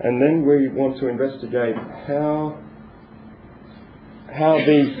 And then we want to investigate how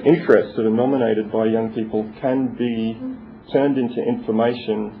these interests that are nominated by young people can be turned into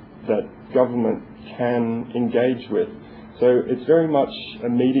information that government can engage with. So it's very much a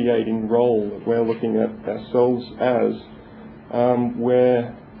mediating role that we're looking at ourselves as,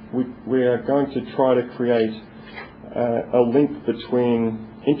 where we are going to try to create a link between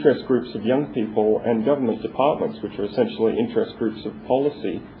interest groups of young people and government departments, which are essentially interest groups of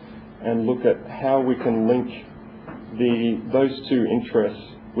policy, and look at how we can link those two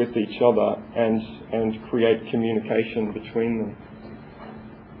interests with each other and create communication between them.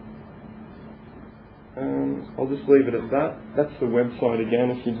 I'll just leave it at that. That's the website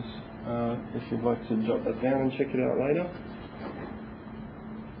again, if you'd like to jot that down and check it out later.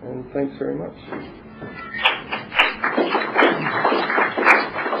 And thanks very much.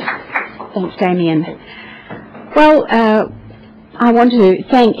 Thanks, Damian. Well, I want to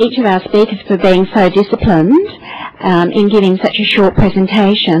thank each of our speakers for being so disciplined in giving such a short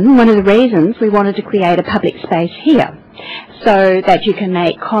presentation. One of the reasons we wanted to create a public space here, so that you can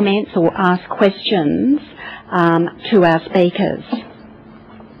make comments or ask questions to our speakers.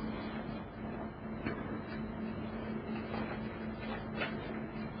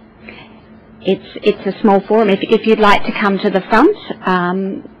 It's a small forum. If you'd like to come to the front,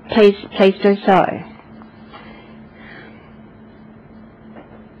 please do so.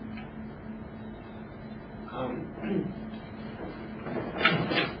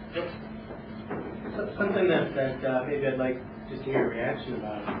 Something that maybe I'd like just to hear a reaction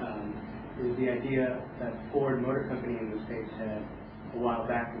about is the idea that Ford Motor Company in the States had a while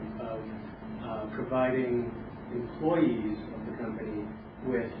back of providing employees of the company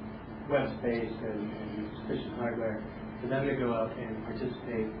with web space and sufficient hardware for them to go out and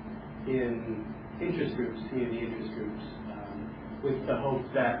participate in interest groups, community interest groups, with the hope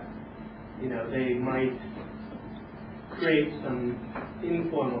that, you know, they might create some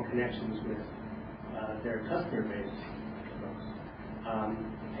informal connections with their customer base.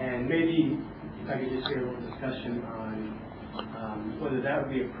 And maybe if I could just hear a little discussion on whether that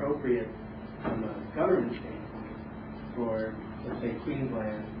would be appropriate from a government standpoint for, let's say,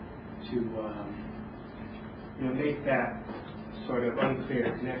 Queensland to you know, make that sort of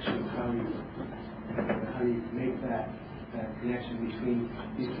unclear connection of how you make that connection between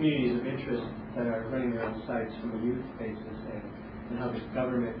these communities of interest that are running their own sites from a youth basis and how the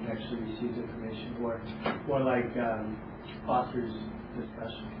government actually receives information, or more like fosters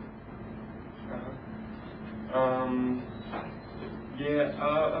discussion.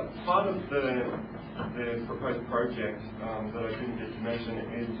 Part of the proposed project that I didn't get to mention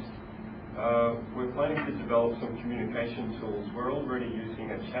is we're planning to develop some communication tools. We're already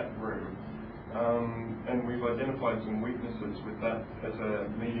using a chat room, and we've identified some weaknesses with that as a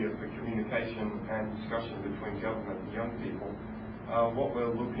media for communication and discussion between government and young people. What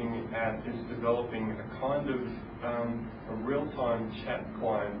we're looking at is developing a kind of a real-time chat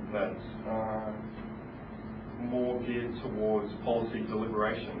client that's more geared towards policy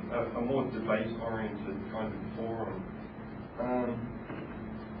deliberation, a more debate-oriented kind of forum.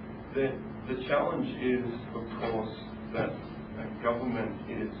 The challenge is, of course, that government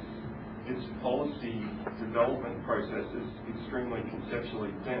its policy development process is extremely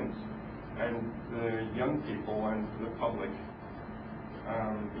conceptually dense, and the young people and the public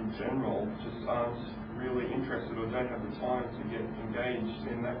in general just aren't really interested or don't have the time to get engaged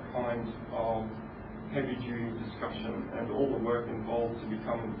in that kind of heavy-duty discussion and all the work involved to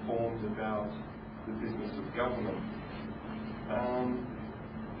become informed about the business of government.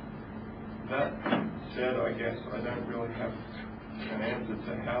 That said, I guess I don't really have an answer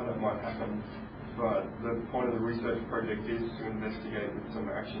to how that might happen, but the point of the research project is to investigate with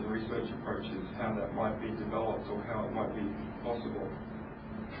some action research approaches how that might be developed or how it might be possible.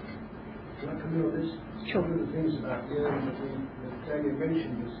 Can I come in on this? Sure. One of the things about that Damian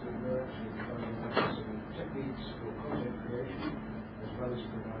mentioned is that we're actually trying to have some techniques for content creation as well as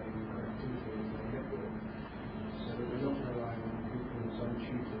providing connectivity in the network, so that we're not relying on people and some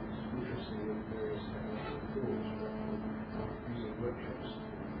tutors interested in various technical tools, but using workshops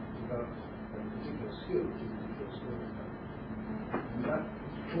to develop a particular skill to particular storytelling. And that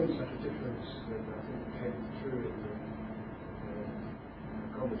points out a difference that I think came through in the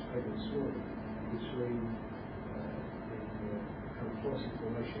comments made this morning between the kind of policy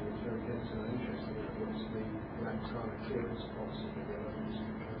formation that's very dense and uninteresting, and what's the black kind of clearance policy that the other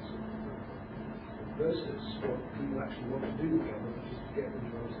district council versus what people actually want to do with government, which is to get them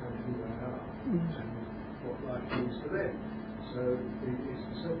to understand who they are and what life means to them. So it's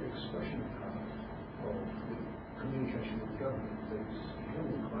the self-expression part of the communication with government that's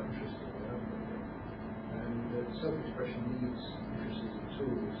becoming quite interesting in our project. And self-expression needs literacies and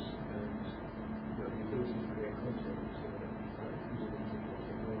tools and the ability to create content using digital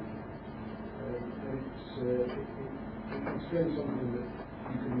technology. It's then something that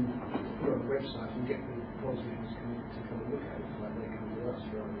you can put on a website and get the politicians to come and look at it, like they come to us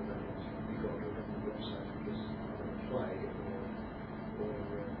rather than we've got to look at the website and just play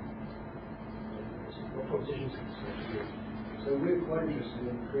or politicians can say to do. So we're quite interested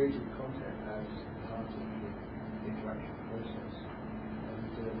in creating content as part of the interaction process,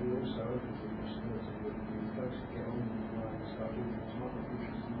 and we're also open to the possibility that the folks that get on the line and start doing things might not be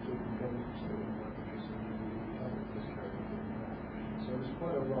interested in talking government, so they might be interested in doing public this kind of thing. So there's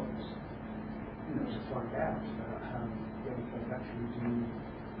quite a lot, to find out about how young folk actually do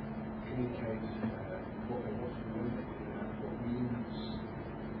communicate what they want to know, what means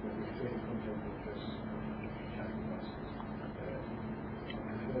when they create content that address chat devices,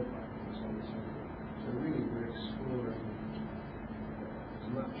 preferred platforms, so on and so forth. So really we're exploring as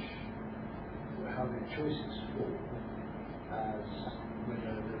much how their choices fall as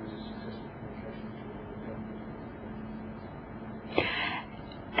whether there is a successful communication between the government.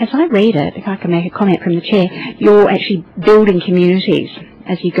 As I read it, if I can make a comment from the chair, you're actually building communities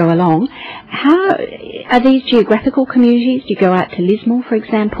as you go along. How are these geographical communities? Do you go out to Lismore, for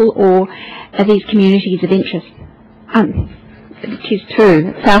example, or are these communities of interest? It is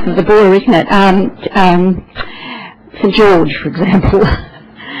true, south of the border, isn't it? St George, for example.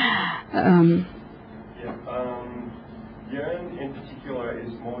 Yern in particular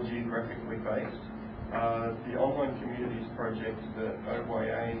is more geographically based. The online communities project that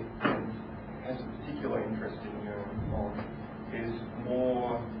OYA has a particular interest in Yern on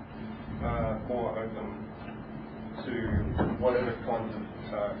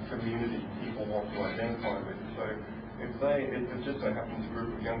community people want to identify with. So if it just so happens a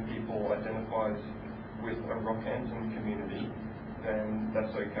group of young people identifies with a Rockhampton community, then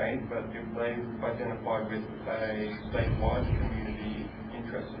that's okay. But if they identify with a statewide community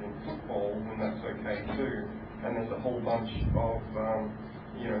interested in football, then that's okay too. And there's a whole bunch of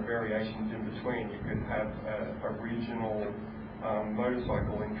variations in between. You could have a regional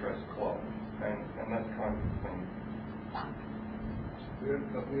motorcycle interest club, and that kind of thing.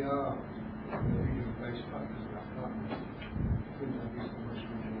 But we are regional-based partners with our partners. Queensland is the most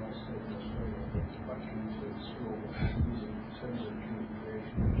regionalised state in Australia, by community and school, using in terms of community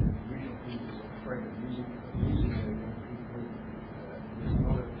creation. Regional communities are afraid of using their young people. There's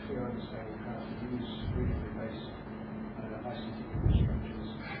not a clear understanding of how to use regionally-based ICT infrastructures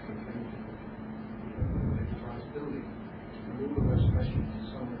for the benefit of enterprise building. And all of those questions are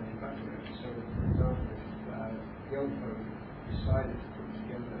somewhere evaporated. So, for example, if young folk decided to put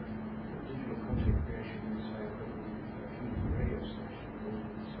together digital content creation in, say, a community radio station, or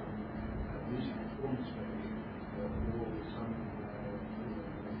with some music performance venue, or with some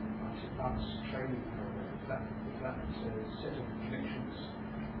arts training program, if that set of connections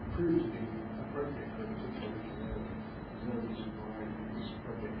proved to be appropriate for a particular regional area, there's no reason why this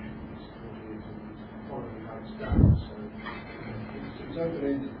project should be supported and following how it's done. So it's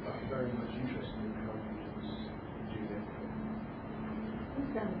open-ended, but very much interested in how regions do their thing. This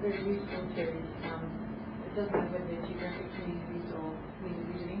sounds very useful to, it doesn't matter whether they're geographic communities or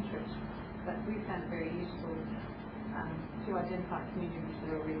communities of interest, but we found it very useful to identify communities that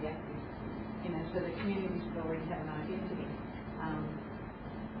are already active, so the communities that already have an identity.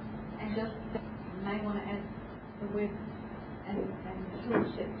 And just may want to add the web and tool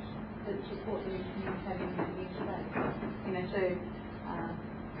sets that support them in communicating in a new space. So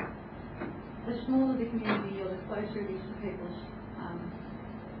the smaller the community or the closer it is to people's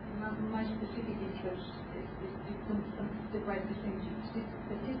most specific interests, the great percentage of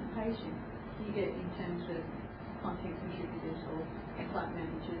participation you get in terms of content contributors or site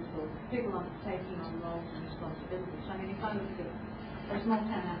managers or people taking on roles and responsibilities. I mean, if I look at a small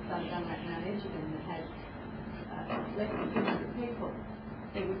town outside of Mount Edgerton that has less than 200 people,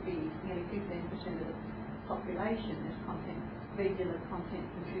 there would be nearly 15% of the population as regular content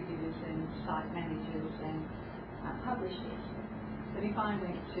contributors and site managers and publishers. But if I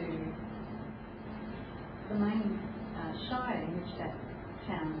went to the main shire in which that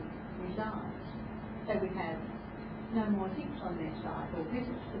town resides, they would have no more hits on their site or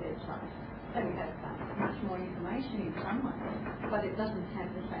visits to their site. They would have much more information in some ways, but it doesn't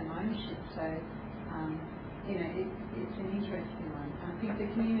have the same ownership. So, it's an interesting one. I think the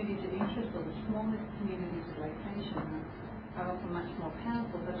communities of interest or the smallest communities of location are often much more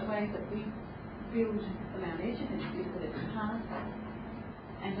powerful, but the way that we build the Mount Edgerton is that it's powerful.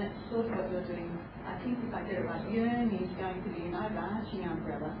 And that's sort of what you're doing. I think if I get it right, Yearn is going to be an overarching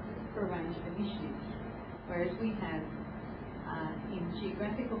umbrella for a range of initiatives. Whereas we have, in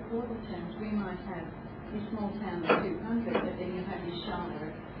geographical portal terms, we might have this small town of 200, but then you have your shire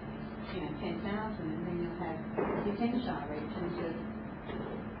of 10,000, and then you'll have your 10 shire regions of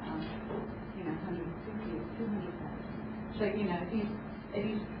 150 or 200,000. So it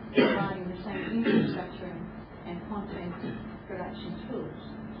is providing the same infrastructure and content production tools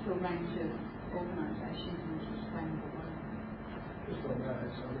to a range of organisations in a sustainable way. Just on that,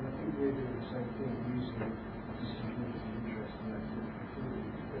 I think we're doing the same thing using this community interest and activity,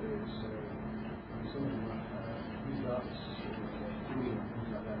 whether it's something like youth arts or doing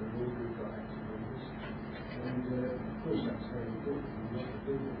things like that, we've all got active members. And of course that's very important, we want to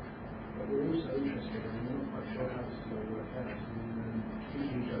do it. But we're also interested, and we're not quite sure how this is going to work out, in people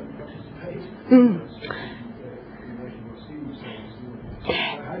who don't participate, in relation to what Steve was saying. So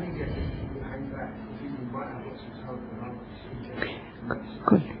how do you get people to hang back? People might have lots of talent and artists.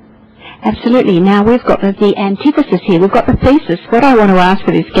 Good. Absolutely. Now we've got the antithesis here. We've got the thesis. What I want to ask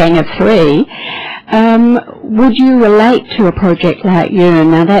for this gang of three, would you relate to a project like Yearn?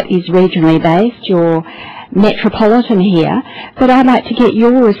 Now that is regionally based. You're metropolitan here, but I'd like to get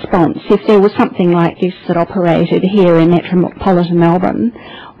your response. If there was something like this that operated here in metropolitan Melbourne,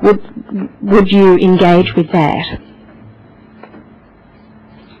 would you engage with that?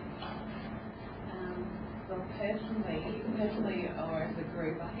 Well, personally, or as a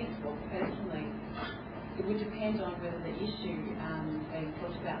group, I think, personally, it would depend on whether the issue being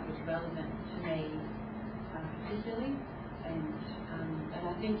talked about was relevant to me particularly, and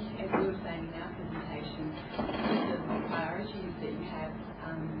I think, as we were saying in our presentation, the priorities that you have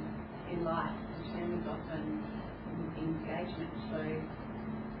in life determines often engagement. So it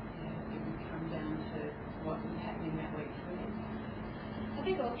would come down to what was happening that week for me.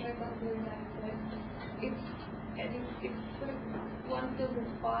 think also something that it's sort of one feels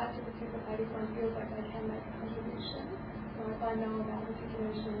inspired to participate if one feels like they can make a contribution. So if I know about a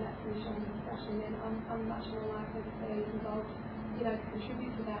particular issue and that's been shown in discussion, then I'm much more likely to be involved, to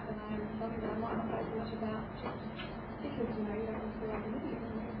contribute to that than I am something that I might not know so much about just because, you don't want to feel like an idiot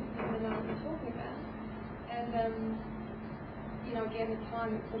and you know what you're talking about. And, again, the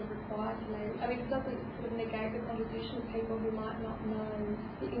time it's sort of required to me. I mean, it doesn't sort of negate the contribution of people who might not know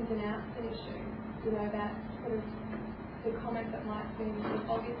the ins and outs of an issue. That sort of the comment that might seem sort of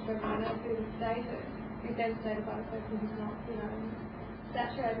obvious to everyone else who is stated, is then stated by the person who's not,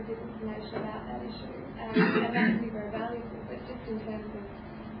 saturated with information about that issue. And that can be very valuable, but just in terms of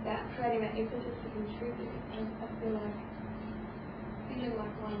that, creating that impetus to contribute, I feel like feeling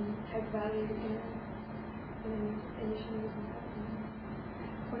like one takes value in an initiative.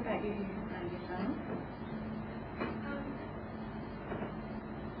 What about you, Yuzana?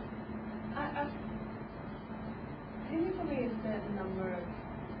 I think there probably is a number of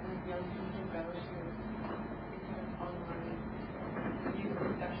young people go to this sort of online youth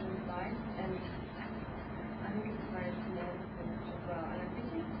discussion sites, and I think it's very semantic as well. And I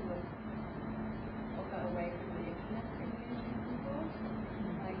think you sort of offer away from the internet for engaging people,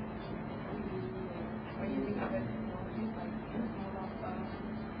 like when you think of it technologies like mobile phones.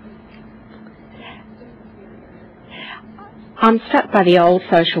 I'm struck by the old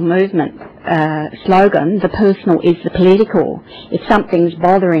social movement slogan, the personal is the political. If something's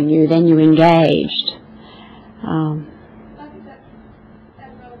bothering you, then you engaged.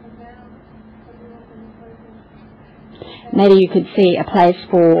 Maybe you could see a place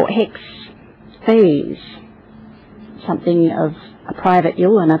for HEX fees, something of a private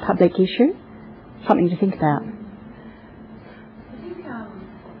ill and a public issue, something to think about. I think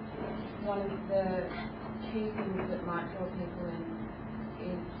one of the key things that might draw people in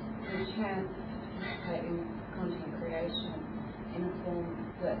is the chance to participate in content creation in a form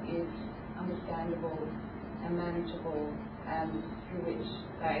that is understandable and manageable and through which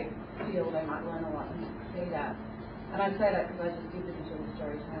they feel they might learn a lot and succeed at. And I say that because I just did the digital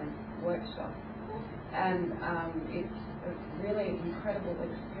storytelling workshop, and it's a really incredible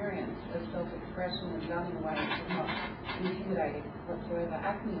experience of self-expression and done in a way that's not intimidating whatsoever.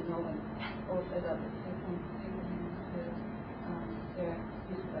 Acme in Melbourne also does it. People their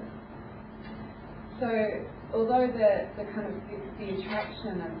visit. So although the kind of the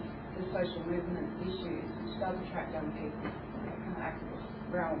attraction of the social movement issues, which does attract young people, kind of activist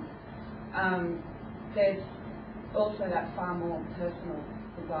realm, there's also that far more personal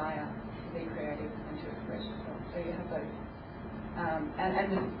desire to be creative and to express yourself. So you have those, and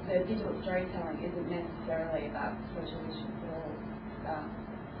the digital storytelling isn't necessarily about social issues at all. It's about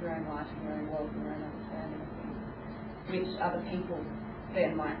your own life and your own world and your own understanding of things, which other people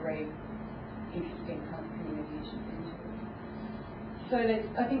then might read interesting kind of community issues into. So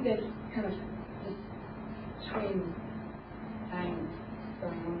I think there's kind of this twin aims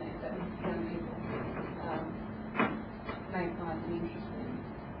going on there that young people may find interesting.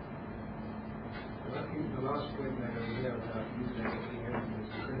 I think the last point made over there about using everything else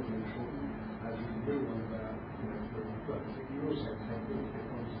is incredibly important. As you can build on about, but you also have to build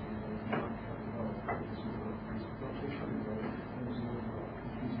technology not becoming involved, and there's not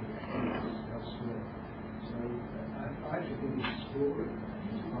computing elsewhere. So I actually think it's exploring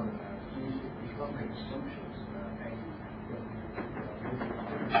is part of that. You can't make assumptions about anything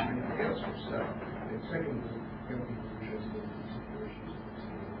else will sell. And secondly, young people are interested in particular issues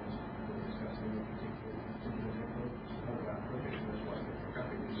that we're discussing in particular technologies. It's not about projects, and that's why I think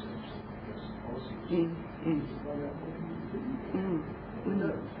graphic research is policy. To find out what can you do.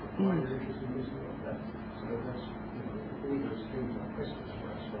 Why you're interested in this and not that. So that's, all those things are questions for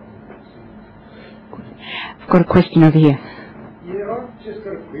us rather than I've got a question over here. Yeah, I've just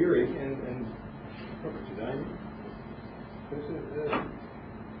got a query, and probably to Damian.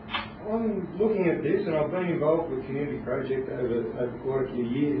 I'm looking at this, and I've been involved with community projects over quite a few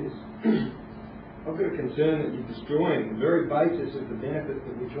years. I've got a concern that you're destroying the very basis of the benefit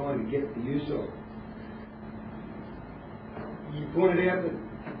that we're trying to get the use of. You pointed out that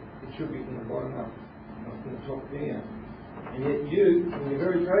it should be from the bottom up, not from the top down. And yet you, in your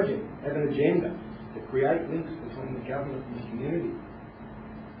very project, have an agenda to create links between the government and the community.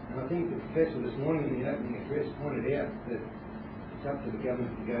 And I think the professor this morning in the opening address pointed out that it's up to the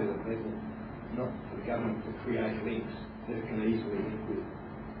government to go to the people, not for the government to create links that it can easily link with.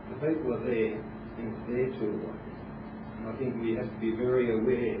 The people are there, and it's their tool. And I think we have to be very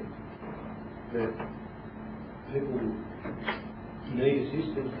aware that people need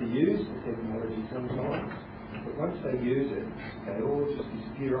assistance to use the technology sometimes, But once they use it, they all just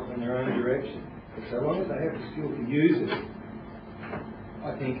disappear off in their own direction. But so long as they have the skill to use it,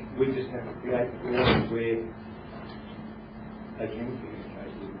 I think we just have to create forums where they can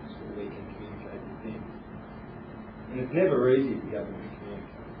communicate with us, or we can communicate with them. And it's never easy for government to communicate.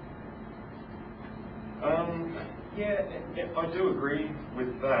 Yeah, I do agree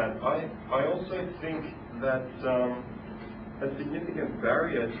with that. I also think that a significant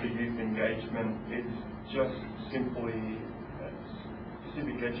barrier to youth engagement is just simply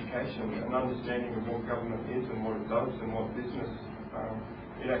civic education, an understanding of what government is and what it does and what business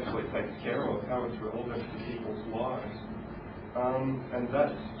it actually takes care of, how it's relevant to people's lives. And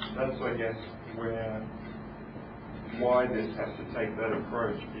that's I guess why this has to take that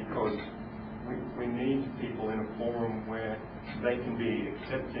approach, because we need people in a forum where they can be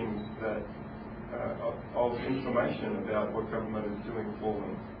accepting that of information about what government is doing for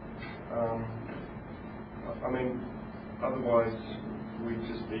them. I mean, otherwise we'd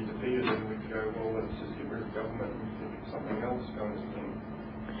just be defeated and we'd go, well, let's just get rid of government and think of something else kind of thing.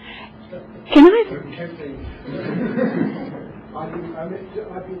 Can I? I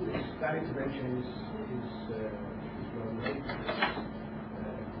think that intervention is well known.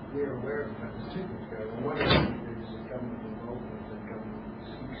 We're aware of the fact there's two things going on. One is government involvement, and government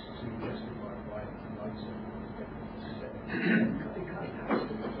seeks to justify why it likes it. It kind of has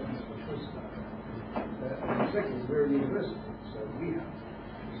to, there's not much choice about that. And the second is we're a university, so we have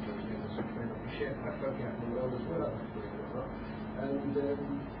we share quite frankly out in the world as well, and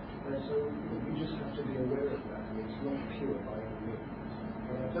so we just have to be aware of that, and it's not pure by any means.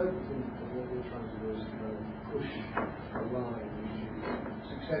 And I don't think that what we're trying to do is to kind of push a line which is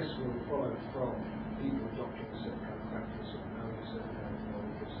successful and followed from people adopting a certain kind of practice or knowing a certain kind of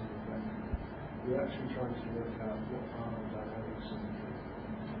knowledge or something like that. We're actually trying to work out what are the dynamics and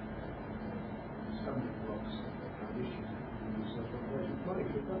stumbling blocks and the kind of issues that we use social project money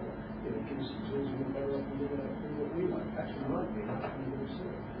for better. Give us some tools and we're better off and do what we like. Actually might be enough for you to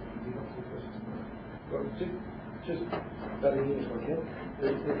serve. Be helpful for us to know. Well, just butting in if I can.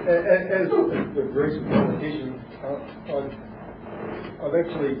 As a recent politician, I've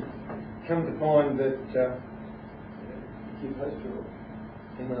actually come to find that if you post your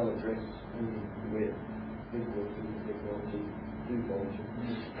email address on the web, people will do the technology, do volunteer.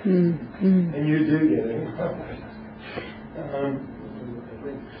 And you do get it.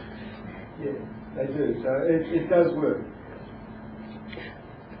 Yeah, they do. So it does work.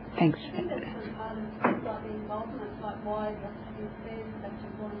 Thanks. I think that's part of the involvement, like why the office is such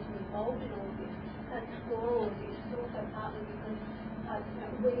important to be involved in all of this and explore all of this. It's also partly because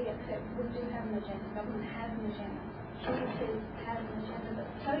we accept we do have an agenda, government has an agenda, communities has an agenda, but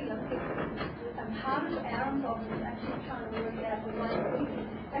so do young people. And part of our involvement is actually trying to work out the way that we can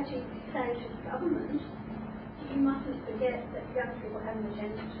actually say to government, you mustn't forget that young people have an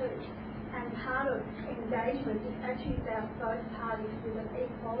agenda too. And part of engagement is actually about both parties with an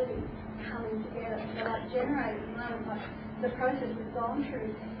equality coming together. So like generating, like the process we've gone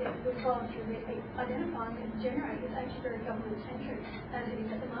through, we've gone through identifying that generating is actually very government centric as it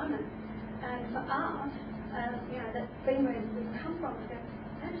is at the moment. And for us, that's been where we've come from,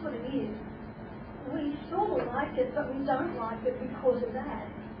 that's what it is. We sort of like it, but we don't like it because of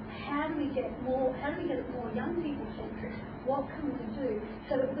that. How do we get it more young people centric? What can we do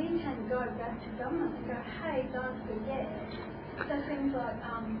so that we can go back to government and go, hey, don't forget. So things like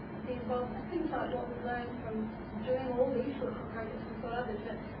the involvement, things like what we've learned from doing all these sorts of projects, we've got others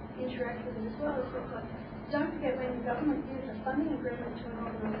that interact with them as well. It's like, don't forget when the government gives a funding agreement to an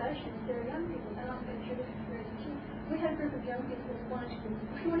organisation, there are young people, and I've been through this experience too. We had a group of young people who wanted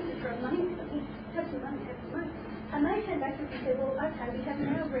to throw money at them, have some money. And they came back to us and said, well, okay, we have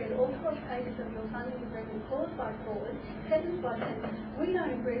now read all 12 pages of your funding agreement clause by clause, sentence by sentence. We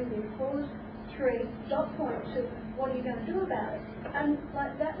don't agree with you, clause 3, dot point 2, what are you going to do about it? And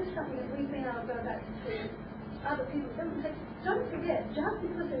like that was something that we've been able to go back to other people and say, don't forget, just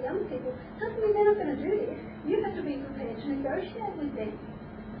because they're young people, doesn't mean they're not going to do this. You have to be prepared to negotiate with them.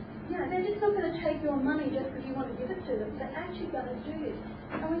 They're just not going to take your money just because you want to give it to them. They're actually going to do this.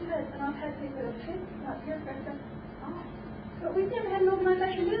 And I've had people that have said, like bureaucrats go, but we've never had an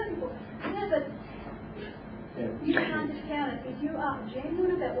organisation do that before. Yeah, but you can't discount it. If you are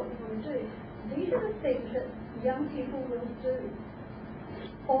genuine about what you want to do, these are the things that young people will do,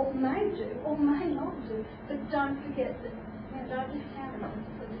 or may do, or may not do. But don't forget that, don't discount it.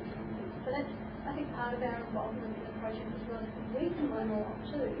 So that's, I think, part of our involvement in the project as well, is we can learn a lot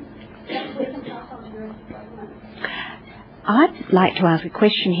too, that we can pass on to the rest of the government. I'd like to ask a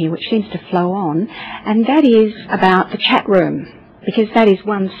question here which seems to flow on, and that is about the chat room, because that is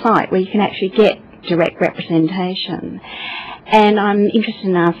one site where you can actually get direct representation. And I'm interested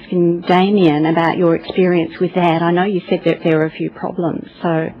in asking Damian about your experience with that. I know you said that there are a few problems,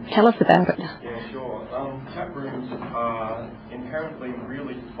 so tell us about it. Yeah, sure. Chat rooms are inherently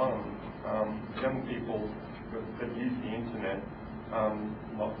really fun. Young people that use the internet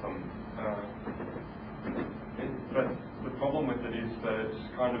love them. But the problem with it is that it's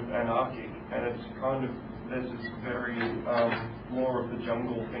kind of anarchic, and it's kind of, there's this very more of the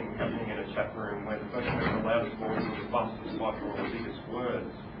jungle thing happening in a chat room where the person with the loudest voice or the fastest type or the biggest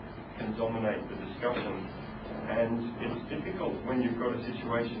words can dominate the discussion. And it's difficult when you've got a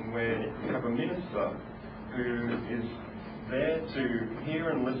situation where you have a minister who is there to hear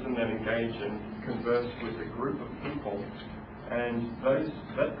and listen and engage and converse with a group of people, and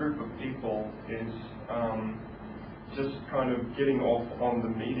that group of people is just kind of getting off on the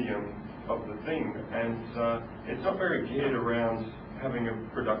medium of the thing, and it's not very geared around having a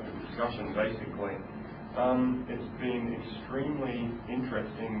productive discussion, basically. It's been extremely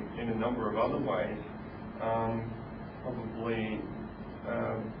interesting in a number of other ways. Probably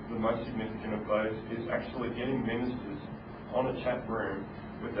the most significant of those is actually getting ministers on a chat room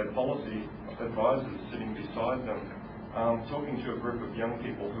with their policy advisors sitting beside them, talking to a group of young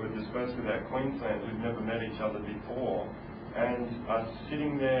people who are dispersed throughout Queensland who've never met each other before, and are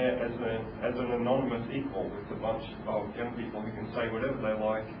sitting there as an anonymous equal with a bunch of young people who can say whatever they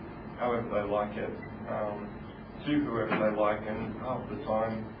like, however they like it, to whoever they like, and half the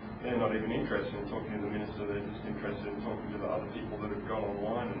time they're not even interested in talking to the minister, they're just interested in talking to the other people that have gone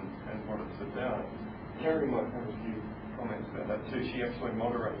online and what it's about. Kerry might have a few comments about that too. She actually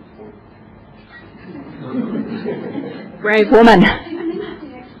moderates them. Brave woman. It's an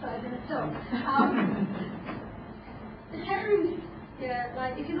interesting exercise in itself. The chat rooms, yeah,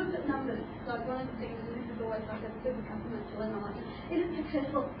 like if you look at numbers, like one of the things, and this is always like a bit of a compliment to Helen, like, is it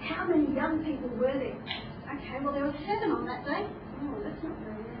successful? How many young people were there? Okay, well there were 7 on that day. Oh, that's not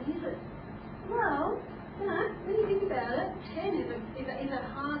very many, is it? Well, you know, when you think about it, 10 is a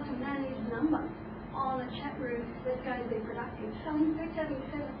hard to manage number on a chat room that's going to be productive. So in fact having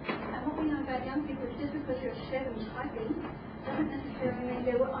 7, and what we know about young people is just because you're 7 typing doesn't necessarily mean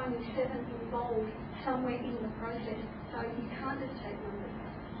there were only 7 involved somewhere in the process. So you can't just take numbers.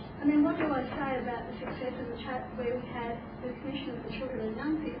 And then what do I say about the success of the chat where we had the Commissioner for Children and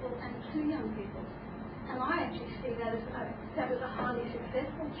Young People and 2 young people? And I actually see that as that was a highly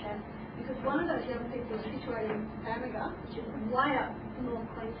successful chat, because one of those young people is situated in Bamaga, which is way up North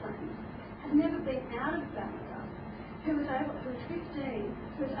Queensland, had never been out of Bamaga, who was 15,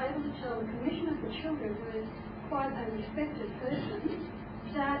 who was able to tell the Commissioner for Children, who is quite a respected person,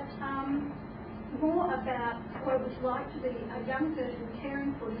 that more about what it was like to be a young person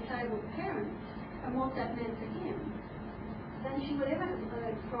caring for disabled parents and what that meant to him than she would ever have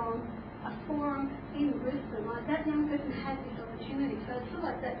heard from a forum in Brisbane. Like, that young person had this opportunity. So it's sort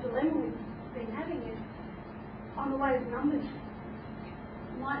of like that dilemma we've been having is, on the way to numbers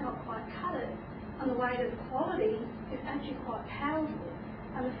might not quite cut it, on the way to quality is actually quite powerful.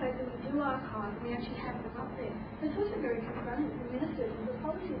 And the fact that we do archive and we actually have them up there. It's also very confronting for ministers and the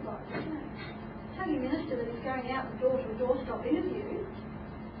policy advisors, isn't it? Tell your minister that he's going out the door to a doorstop interview,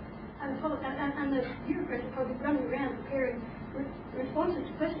 and the bureaucrats are probably running around preparing responses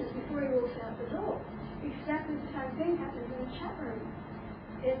to questions before he walks out the door. Exactly the same thing happens in the chat room.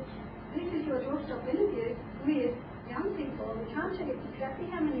 This is your doorstop interview with young people. We can't tell you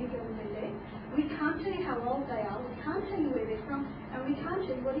exactly how many are going to be there. We can't tell you how old they are. We can't tell you where they're from, and we can't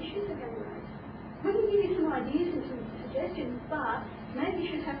tell you what issues they're going to raise. We can give you some ideas and some suggestions, but maybe you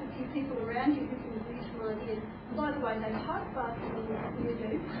should have a few people around you who can give you some ideas. And by the way, they type faster than you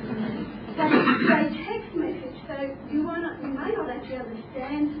do. They text message, so you may not actually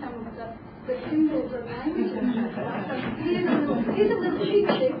understand some of the symbols of language. So here's a little cheat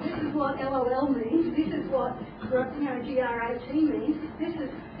sheet. This is what LOL means. This is what GRAT means. This is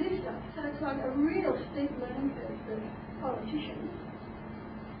this stuff. So it's like a real steep learning curve for politicians.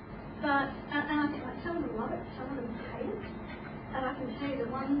 But, and I think like some of them love it, some of them hate it. And I can tell you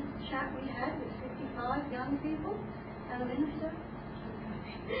the one chat we had with 55 young people and a minister.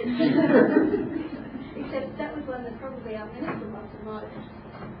 Except that was one that probably our minister must have liked.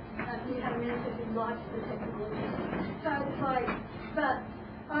 We had a minister who liked the technology. So it's like, but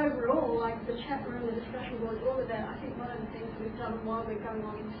overall, like the chat room, the discussion boards, all of that, I think one of the things we've done while we're going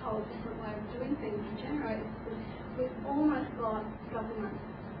on this whole different way of doing things to generate is we've almost got government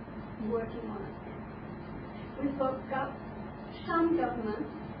working on it. We've got some government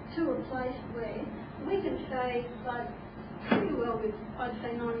to a place where we can say, like, pretty well with, I'd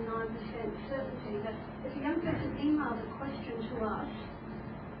say 99% certainty, that if a young person emails a question to us,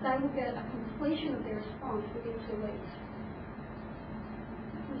 they will get a completion of their response within 2 weeks.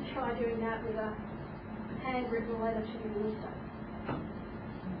 We try doing that with a handwritten letter to the minister.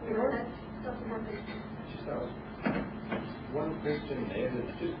 That doesn't happen. Just ask one question there that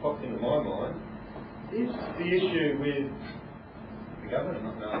just popped into my mind. Is the issue with the government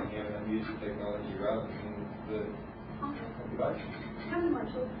not knowing how to use the technology rather than the population? Come to my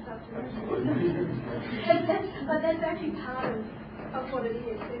talk this afternoon. But that's actually part of what it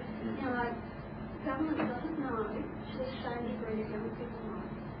is. It's, you know, like, government doesn't know to the same degree that young people know.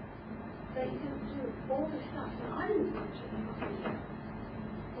 That you can do all this stuff. Now, I didn't know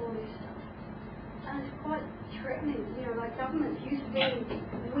all this stuff. And it's quite threatening, you know, like government used to be,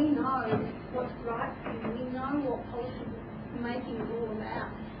 we know what's right for you, we know what policy making is all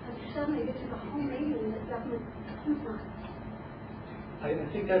about. And suddenly this is a whole medium that government doesn't know. I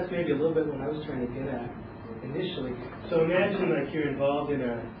think that's maybe a little bit what I was trying to get at initially. So imagine like you're involved in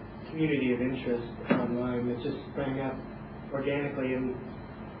a community of interest online that just sprang up organically, and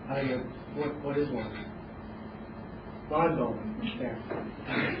I don't know, what is one? Lawn bowling. There.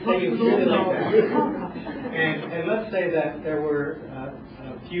 Say you really like that. And let's say that there were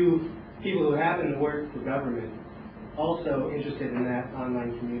a few people who happen to work for government also interested in that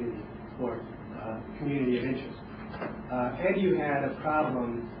online community or community of interest. And you had a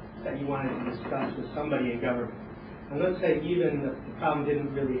problem that you wanted to discuss with somebody in government. And let's say even the problem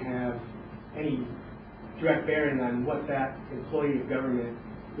didn't really have any direct bearing on what that employee of government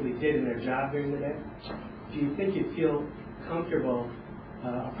really did in their job during the day. Do you think you'd feel comfortable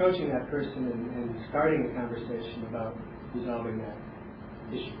approaching that person and starting a conversation about resolving that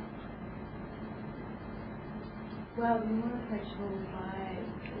issue? Well, the more approachable by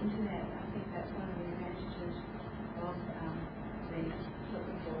the internet, I think that's one of the advantages of the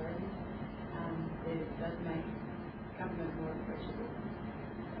public forum. It does make government more approachable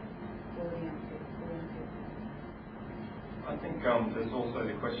for the young people. I think there's also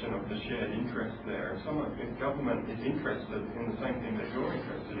the question of the shared interest there. If government is interested in the same thing that you're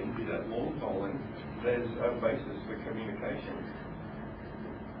interested in, be that lawn bowling, there's a basis for communication.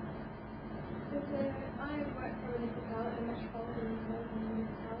 I work for a municipality, a metropolitan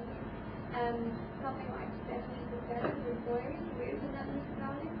municipality, and something like 70% of employees live in that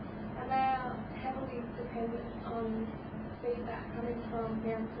municipality, and they are heavily dependent on feedback coming from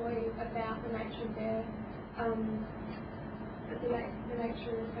their employees about the nature of their the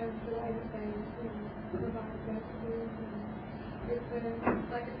nature of the way that they provide services, and it's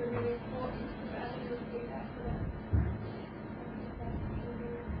a really important value of feedback for that.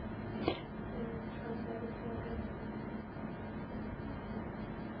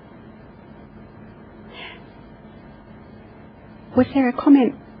 Was there a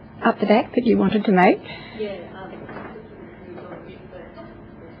comment up the back that you wanted to make? Yeah, I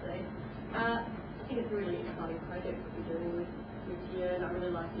think it's a really exciting project that we're doing this year, and I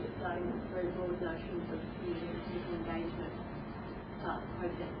really like that it's starting with very broad notions of user engagement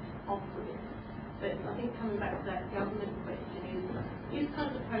process off with it. But I think coming back to that government question is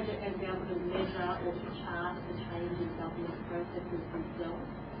part of the project going to be able to measure or to chart the change in government processes themselves,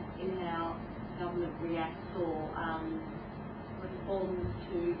 in how government reacts or responds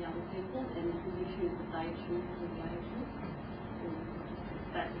to young people and the issues that they choose to engage with.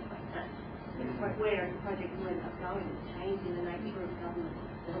 That's where the project will end up going, is changing the nature of government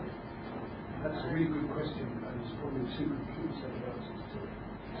itself. That's a really good question, and it's probably a super key set of answers to it.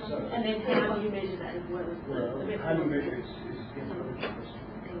 So, and then how do you measure that as well? How do you measure it is another question.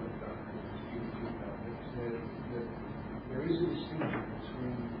 There is a distinction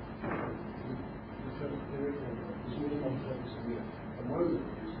between there's more than one purpose in it. And one of them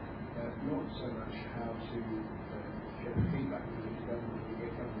is not so much how to get feedback from the government and get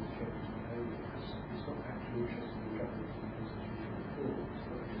government to change its behaviour. It's not actually interested in government and institutional reform. It's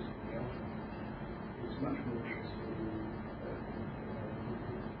not just the outcome. It's much more interested in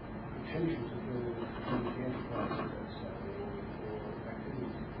potential to build community enterprises, let's say, or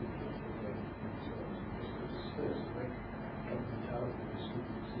activities that people can make themselves. Just first, make governmentality a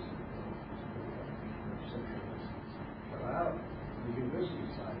super system. Allow the university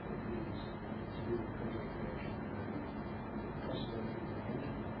side of things to do the project creation and possibility of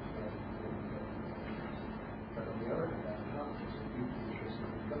but on the other hand, our partners are deeply interested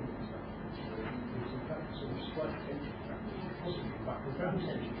in the government side. So there's in fact a sort of slight tension, possibly quite profound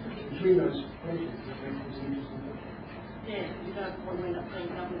tension between those places that make this interesting project. Yeah, you don't want to end up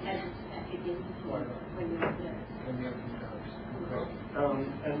saying government as a static entity when you're there. When the open house.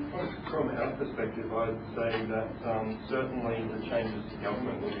 And from our perspective, I'd say that certainly the changes to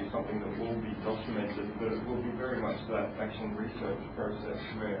government will be something that will be documented, but it will be very much that action research process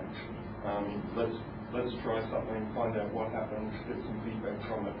where let's try something, find out what happens, get some feedback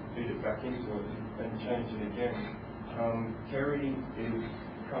from it, feed it back into it, and change it again. Kerry is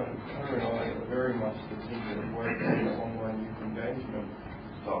her and I are very much the team that work on the online youth engagement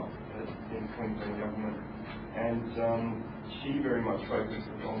stuff in Queensland government. And she very much focuses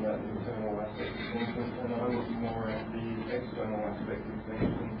on that internal aspect of things, and I look more at the external aspect of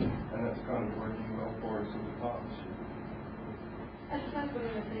things, and that's kind of working well for us as a partnership. I suppose one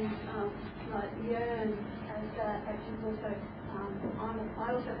of the things, like Yearn has actually also, I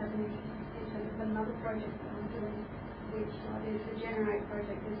also have an interest in terms of another project that I'm doing, which is the Generate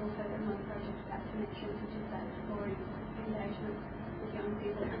project. There's also another project about connections, which is that exploring engagement with young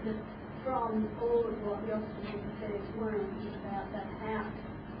people. Just from all of what the officers have said, one is about that how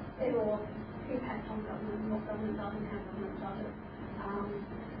it all impacts on government and what government does and how government does it.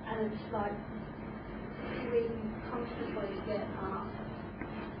 And it's like we constantly get asked,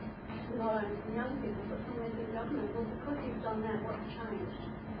 not only from young people but from members of government, well, because you've done that, what's changed?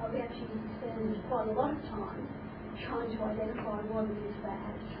 We actually spend quite a lot of time trying to identify what it is that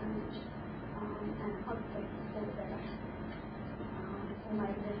has changed, and hopefully for the better. Or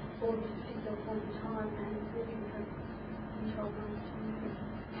maybe there's for this particular point in time and maybe we have control months.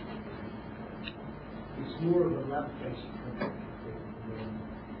 It's more of a lab-based project than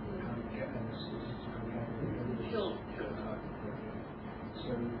Sure.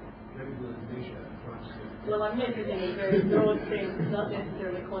 So maybe we'll measure. Well, I'm measuring in very broad sense, not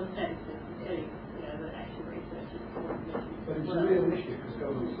necessarily quantitative, necessarily, the action research is but it's a real issue because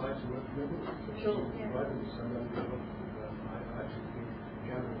government sites are working with it. Sure. Rather than some other I actually think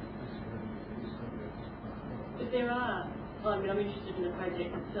gathering is something that's But there are, I'm interested in the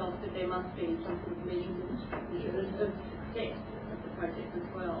project itself, but there must be some sort of measurement of success of the project as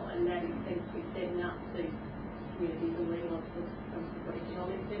well, and that seems to be setting up the communities and leading on to some sort of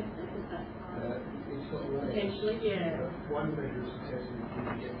economic benefit. Is that potentially? Yeah. One measure of success is if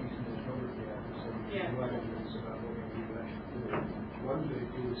you get decent photography out of some evidence about what we can actually do. One bit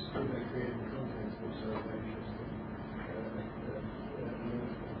is still they create the content which are very interesting.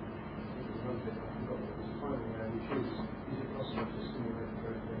 One bit I forgot what was the final round, which is it possible to stimulate the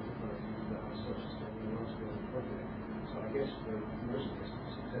growth of enterprises that are self-sustaining and large-scale project? So I guess for most of us,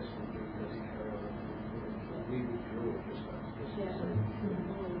 success will be does it carry on we withdraw just after this. Does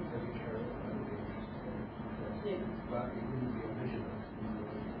it carry on? That would be interesting. But it wouldn't be a measurement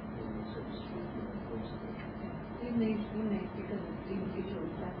in the sense of in these because it's individual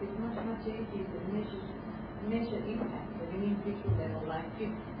stuff, it's much easier to measure impact at an individual level. Like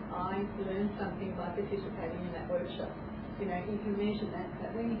if I learned something by participating in that workshop, you can measure that.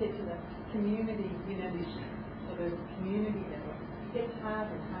 But when you get to the community, this sort of community level, it gets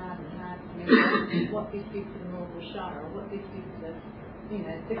harder and harder and harder to measure what this did to the rural shire or what this did to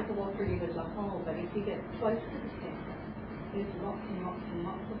the cooperative as a whole. But if you get close to the centre, there's lots and lots and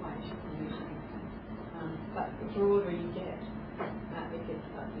lots of ways you can measure impact. But the broader you get, it gets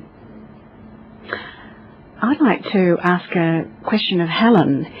fuzzy. I'd like to ask a question of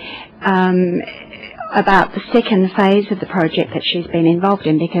Helen about the second phase of the project that she's been involved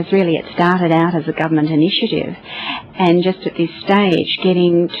in, because really it started out as a government initiative and just at this stage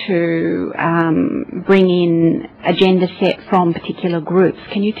getting to bring in agenda set from particular groups.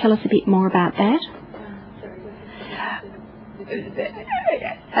 Can you tell us a bit more about that?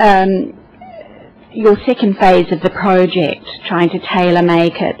 Your second phase of the project, trying to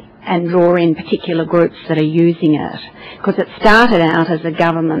tailor-make it and draw in particular groups that are using it, because it started out as a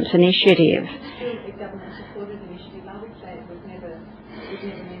government initiative. Still a government-supported initiative. I would say it was never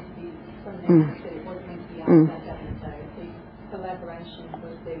meant to be from the outset. It wasn't meant to be owned by government. So the collaboration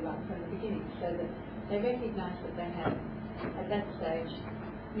was there right from the beginning, so that they recognised that they had, at that stage,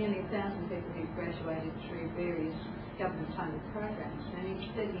 nearly 1,000 people who graduated through various government-funded programs, and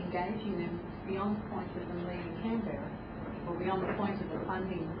instead of engaging them beyond the point of them leaving Canberra, or beyond the point of the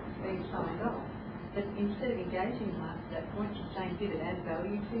funding being signed off, but instead of engaging them after that point and saying, did it add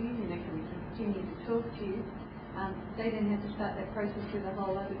value to you, can we continue to talk to you, they then had to start that process with a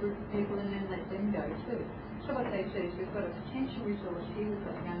whole other group of people and then let them go too. So what they said is, we've got a potential resource here, we've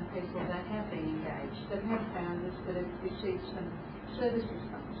got young people that have been engaged, that have found us, that have received some services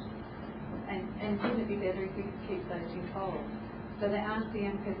from us. And wouldn't it be better if we could keep those involved? So they asked the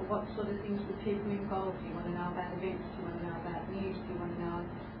young people, what sort of things would keep them involved? Do you want to know about events? Do you want to know about news? Do you want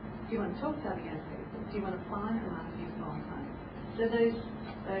to talk to other young people? Do you want to find them after you've gone home? So those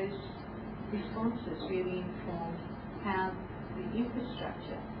responses really informed how the the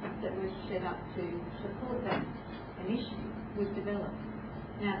infrastructure that was set up to support that initiative was developed.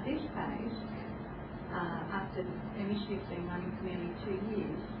 Now at this phase, after the initiative's been running for nearly 2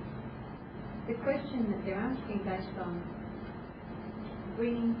 years, the question that they're asking based on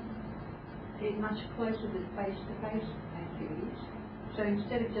bringing it much closer to face-to-face activities. So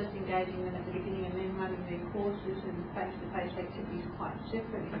instead of just engaging them at the beginning and then running their courses and face-to-face activities quite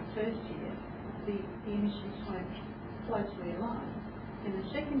separately in the first year, the initiatives weren't closely aligned. In the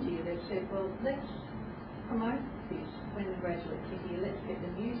second year they've said, well, let's promote this when the graduates are here, let's get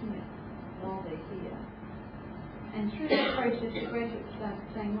them using it while they're here. And through that process the graduates start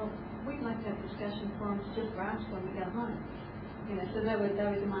saying, well, we'd like to have discussion forums just for us when we go home. You know, so they were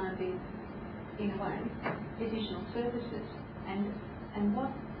demanding, in a way, additional services. And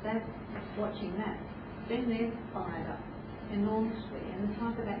what they're watching that, then they're fired up enormously, and the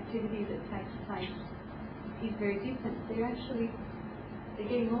type of activity that takes place is very different. They're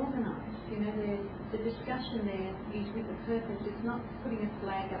getting organised. You know, the discussion there is with a purpose. It's not putting a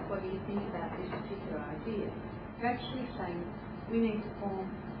flag up, what do you think about this particular idea? They're actually saying, we need to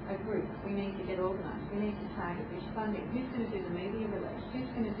form a group, we need to get organised, we need to target this funding. Who's going to do the media release? Who's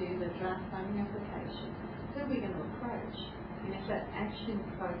going to do the draft funding application? Who are we going to approach? And it's that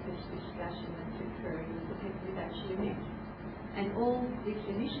action-focused discussion that's occurring with the people who've actually met. And all this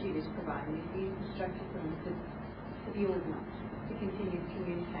initiative is providing is the infrastructure for them to be organised, to continue to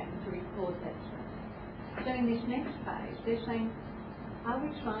communicate and to record that stuff. So in this next phase, they're saying, are we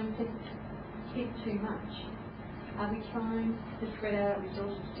trying to hit too much? Are we trying to spread out our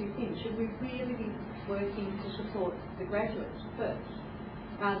resources too thin? Should we really be working to support the graduates first,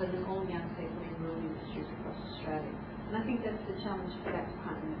 rather than all young people in rural industries across Australia? And I think that's the challenge for that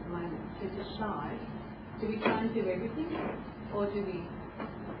department at the moment, to decide, do we try and do everything, or do we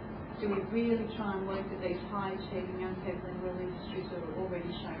really try and work with these high-achieving young people in rural industries who are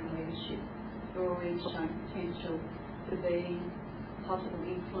already showing leadership, who are already showing potential to be possible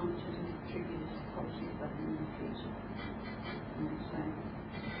influencers and contributors to policy development in the future? And so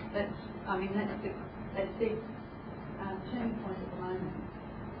that's their turning point at the moment.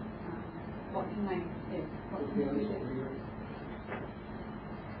 What can they do?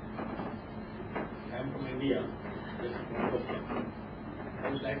 I'm from India.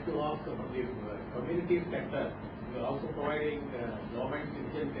 I would like to ask from the community sector, you are also providing government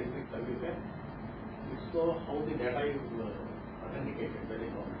citizen-centric services. So how the data is authenticated by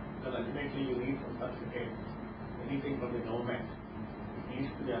the government? Because ultimately you need some certificate, anything from the government, it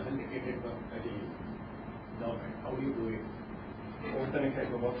needs to be authenticated by the government. How do you do it?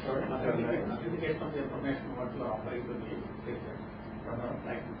 Authenticate the what, sorry? Authenticate some of the information what you are offering to the citizens.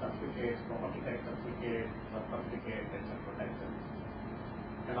 Like certificates, property tax certificate, birth certificate, etc.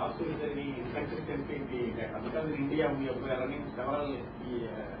 And also is there any inconsistency in the data? Because in India we are running several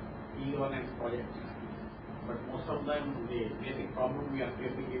e-governance projects, but most of them the basic problem we are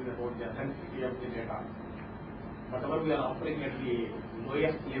facing is about the authenticity of the data. Whatever we are offering at the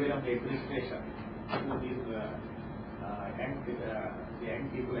lowest level of the administration to these the young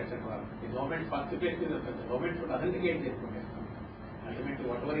people, etc. The government participates in the government should authenticate the information. Ultimately,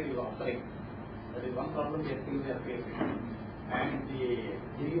 whatever it is offering, that is one problem they are facing. And do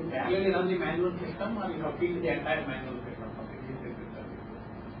you parallelly run the manual system, or you have filled the entire manual system for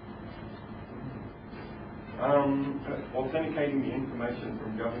authenticating the information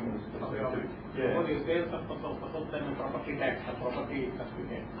from governments. Yeah. So you say suppose then property tax or property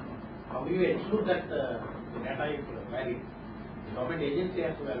certificate. How do you ensure that the data is valid? The government agency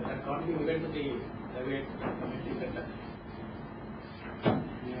has to valid. That can't be given to the private community sector.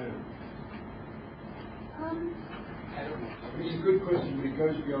 Yeah. I don't know. It's a good question, but it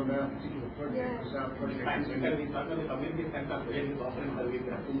goes beyond our particular project. Because our project Because we talk about the community sector where is offering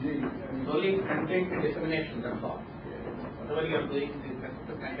services. Indeed. It's only content dissemination, that's all. Whatever you are doing is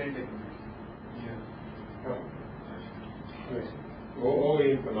content dissemination. Yes. All the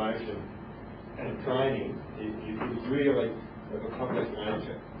information and training is really of a complex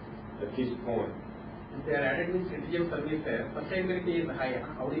nature at this point. If they are added with citizen services, sustainability is high.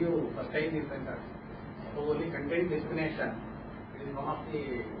 How do you sustain this center? So only content dissemination is one of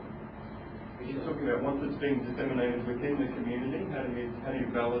the. You're talking about once it's been disseminated within the community, how do you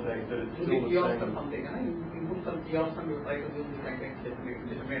validate that it's still the kiosk same? or something, you put some kiosk and you try to use the content,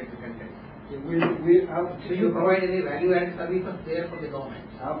 disseminate the content. So you provide any value-added services there for the government?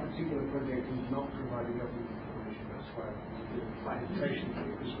 Our particular project is not providing government information. That's why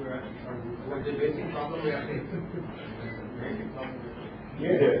because we're actually trying to. What's the basic problem we are facing? Basic problem.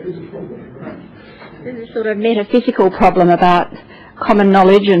 Yeah, it is a problem. There's a sort of metaphysical problem about common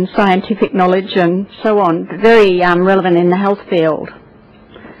knowledge and scientific knowledge and so on. Very relevant in the health field.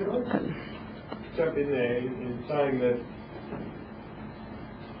 Jump in there in saying that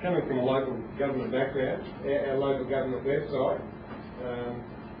coming from a local government background, our local government website,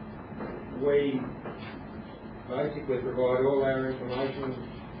 we basically provide all our information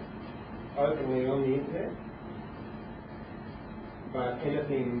openly on the internet, but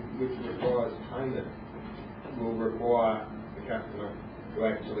anything which requires payment will require the customer to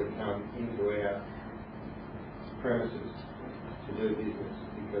actually come into our premises to do business,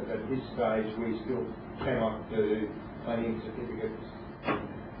 because at this stage we still cannot do cleaning certificates,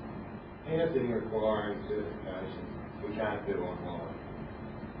 anything requiring certification we can't do online.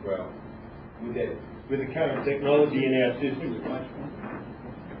 Well, with the current technology in our system,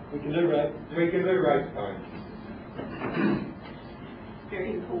 we can do rate paying.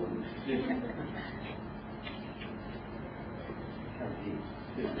 Very important.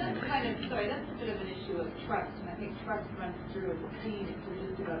 That's that's a bit of an issue of trust, and I think trust runs through as a theme to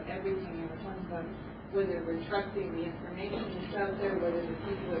just about everything. And we're talking about whether we're trusting the information that's out there, whether the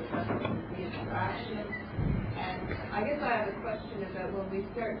people are trusting the interaction. And I guess I have a question about when we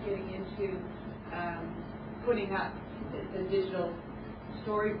start getting into putting up the digital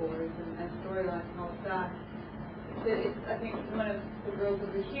storyboards and storylines and all of that. I think one of the girls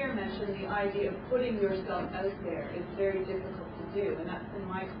over here mentioned the idea of putting yourself out there is very difficult to do, and that's been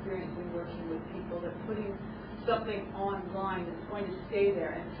my experience in working with people, that putting something online that's going to stay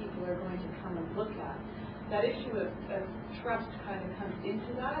there and people are going to come and look at. That issue of trust kind of comes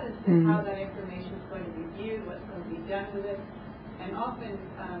into that, as to how that information is going to be viewed, what's going to be done with it, and often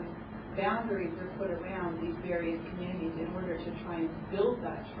boundaries are put around these various communities in order to try and build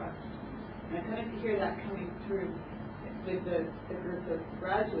that trust. And I kind of hear that coming through with the group of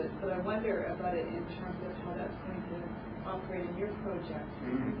graduates, but I wonder about it in terms of how that's going to operate in your project.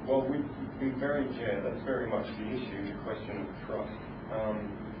 Well, that's very much the issue, the question of trust.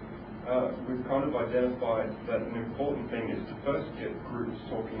 We've kind of identified that an important thing is to first get groups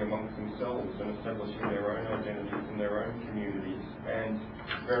talking amongst themselves and establishing their own identities in their own communities, and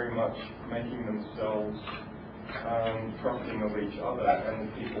very much making themselves trusting of each other and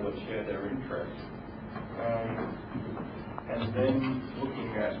the people that share their interests. And then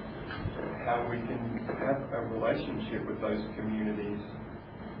looking at how we can have a relationship with those communities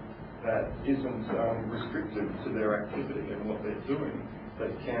that isn't restricted to their activity and what they're doing,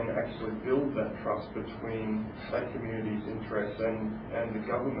 that can actually build that trust between that community's interests and the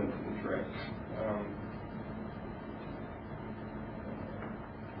government's interests.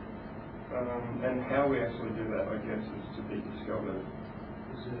 And how we actually do that, I guess, is to be discovered.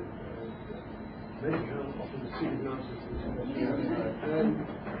 Many often the student answers to this question.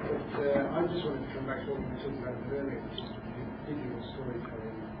 But I just wanted to come back to what we were talking about earlier, which is digital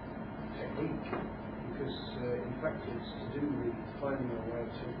storytelling technique. Because in fact it's to do with finding a way of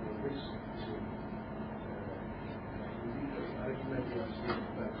taking a risk to maybe I speak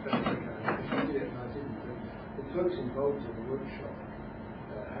about I did it and I didn't, but the folks involved in the workshop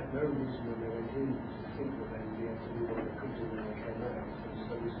had no reason when they went in to think that they would be able to do what they could do when they came out. And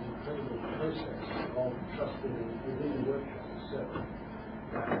so there's an incredible process of trust building within the workshop itself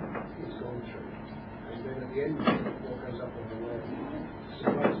that is gone through. And then at the end of it, what goes up on the web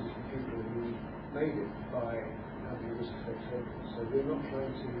surprises the people who made it by having a risk they taken. So we're not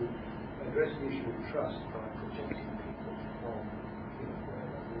trying to address the issue of trust by protecting people from,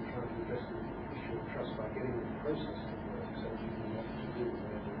 we're trying to address the issue of trust by getting the process to work so that you know what to do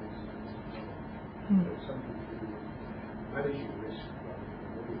whenever it is. So it's something to do with managing risk rather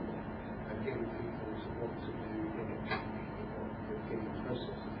than avoiding it, and getting people to want to do, getting the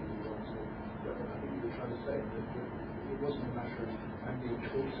process to do what to do. But I think you were trying to say that it wasn't a matter of I'm being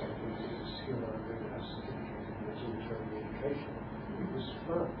taught something, it was a skill I'm going to have certificated, and it's all tertiary education. It was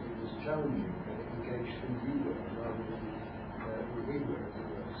fun, it was challenging, and it engaged who you were rather than who we were, as it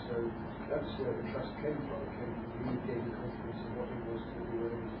were. So that's where the trust came from. It came from you gaining confidence in what it was that we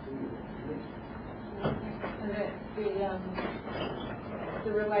were able to do with it. And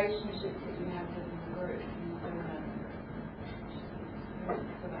the relationships that you have within the group,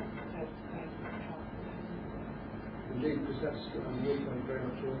 Indeed, because that's, I'm working very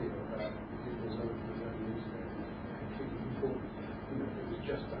much earlier about people's own about the internet. It's important, it was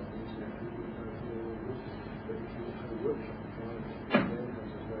just about the internet, we wouldn't know who they were working with, but if you had a workshop and try and then comes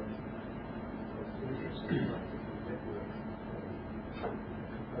as well of interest and like the network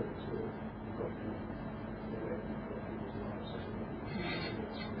components where you've got the web, you've got people's lives,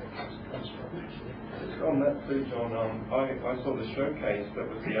 on that too, John, I saw the showcase that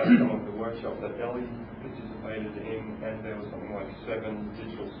was the outcome of the workshop that Ellie participated participated in, and there was something like 7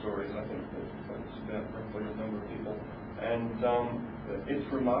 digital stories. I think that's about roughly the number of people. And it's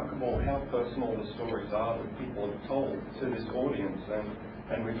remarkable how personal the stories are that people have told to this audience.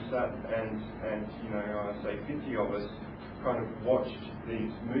 And we've sat and you know, say 50 of us kind of watched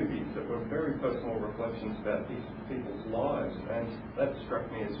these movies that were very personal reflections about these people's lives, and that struck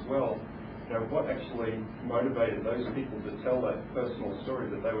me as well. You know, what actually motivated those people to tell that personal story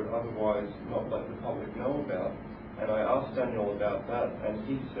that they would otherwise not let the public know about? And I asked Daniel about that, and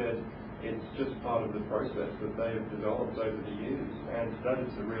he said it's just part of the process that they have developed over the years, and that is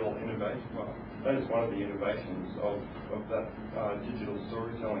the real innovation. Well, that is one of the innovations of that digital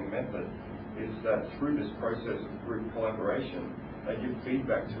storytelling method, is that through this process of group collaboration, they give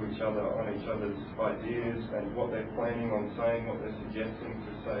feedback to each other on each other's ideas and what they're planning on saying, what they're suggesting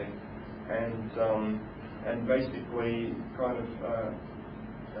to say, and basically kind of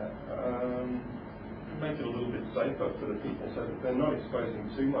make it a little bit safer for the people, so that they're not exposing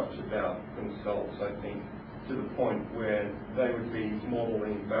too much about themselves, I think, to the point where they would be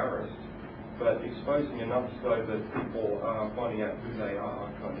mortally embarrassed, but exposing enough so that people are finding out who they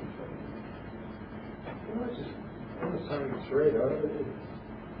are, kind of thing. Can I just, on the same thread, it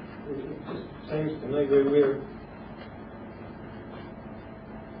just seems to me we're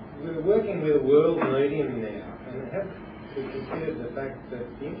working with a world medium now, and have to consider the fact that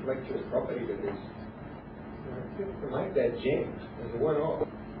the intellectual property of this, to make that gem as a one-off,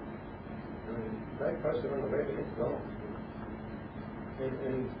 and they post it on the web and it's gone.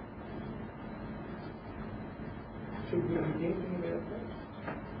 And should we be thinking about that?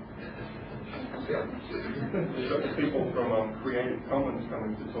 We've got people from Creative Commons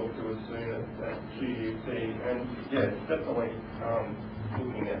coming to talk to us soon at QUT, and yeah, it's definitely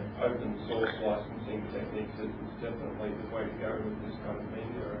looking at open source licensing techniques is definitely the way to go with this kind of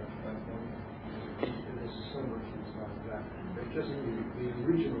media, I think. There's so much inside that. But just the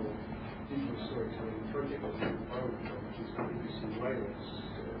original digital storytelling project was involved on, which is the BBC Wales,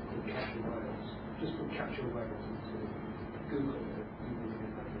 called Capture Wales. Just put Capture Wales into Google.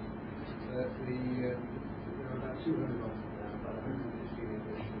 There are about 200 of them now, about 150 in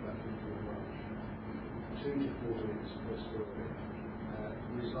English, about 50 in Welsh. 2 to 4 minutes per story.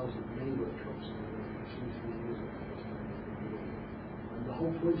 The result of many workshops in 2-3 years ago. And the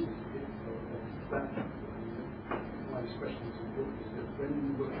whole point of that, why this question is important, is that when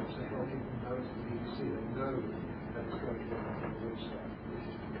the workshops are held, people know it's the BBC, they know that it's going to be on the website, which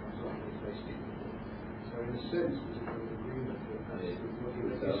is becomes often as they speak before. So in a sense, there's a kind of agreement that that's what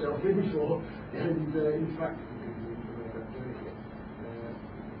you let yourself in for, and in fact, you can do the way about doing it.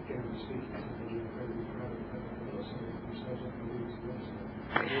 Generally speaking, I think you're incredibly proud of the fact that they've got something that themselves up on the BBC website.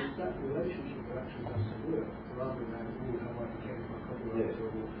 It's that relationship that actually does the work, rather than, oh, how I can get my copyright,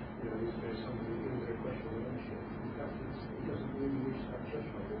 or, you know, is there something, is there a question of ownership? In fact, it doesn't really reach that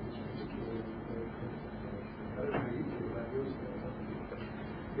threshold of this particular context. I don't know how you feel about yours,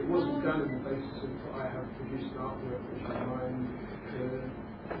 though. It wasn't done on the basis of, I have produced artwork which is mine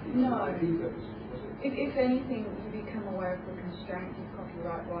No. IP purposes, was it? If anything, you become aware of the constraints of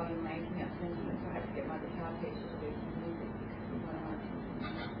copyright while you're making it. For instance, I had to get my guitar teacher to do some music because we want to write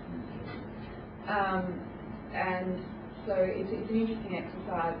something. And so it's an interesting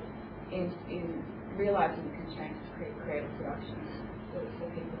exercise in realising the constraints of creative production for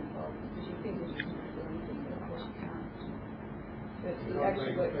people involved, because you think that you can do anything, but of course you can't. But it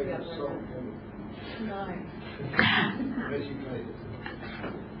actually works the other way around. No.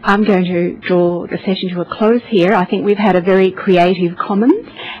 I'm going to draw the session to a close here. I think we've had a very creative commons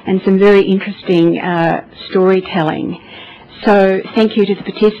and some very interesting storytelling. So thank you to the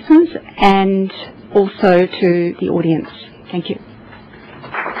participants and also to the audience. Thank you.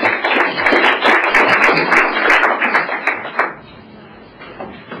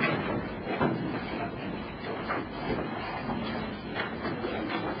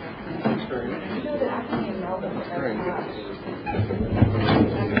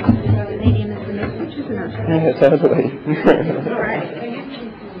 Yeah, totally.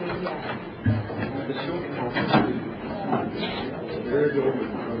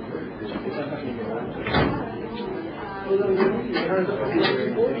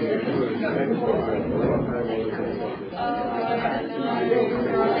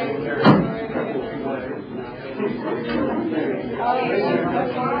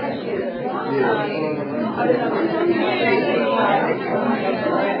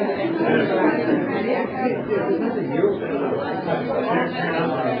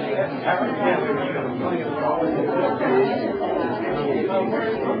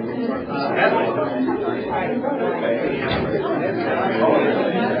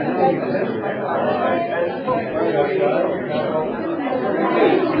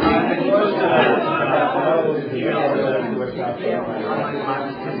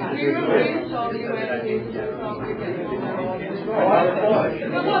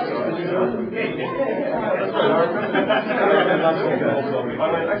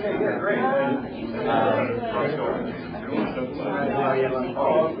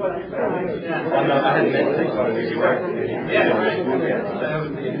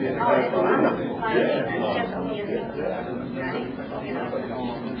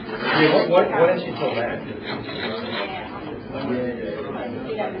 What did she tell that?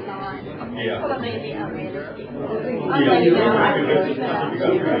 Yeah.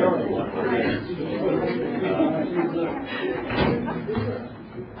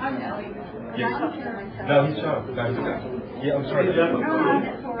 No, he's sharp. No, he's not. Yeah, I'm sorry. No,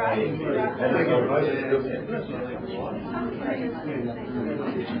 that's all right.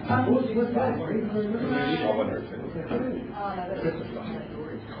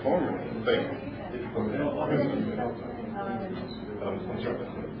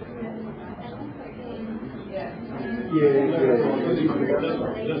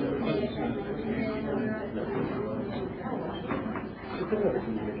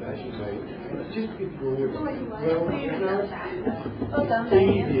 Just be broad. Well, it's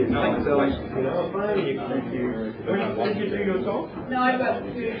easier to tell, finally you can do. When did you do your talk? No, I've got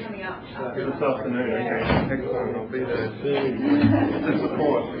two coming up. This afternoon, okay. Excellent, I'll be there soon. To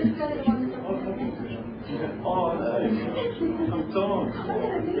support. Oh, no. I'm Tom. I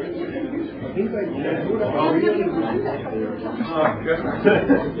think they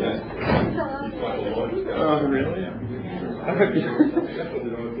Oh, really? I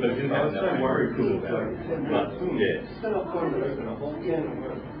was so worried about it. But, yeah. Set up on the whole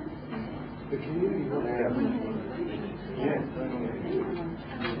the community will have. Yeah.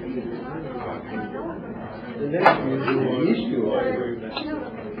 The next issue, I agree with that.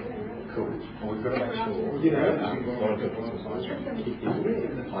 Cool. Well, we've got to make sure, Florence puts some science around the kick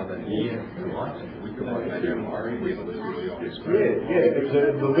in either near the right, we could like maybe a wiring wheel that's really on the screen. Yeah, the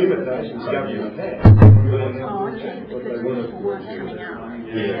limitations government has.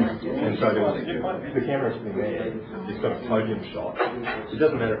 Yeah, and so there was, the camera's been there, it's got a podium shot. It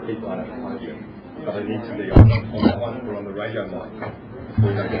doesn't matter if people aren't at the podium, but they need to be on that one or on the radio mic. We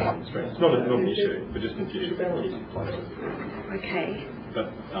don't get on the screen. It's not an issue, but just in future, keep it close. Okay. But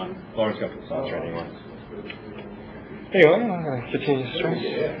Lauren's got the science around anyway. Anyway, I'm going to continue straight.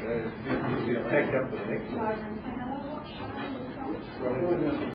 Take up the next one.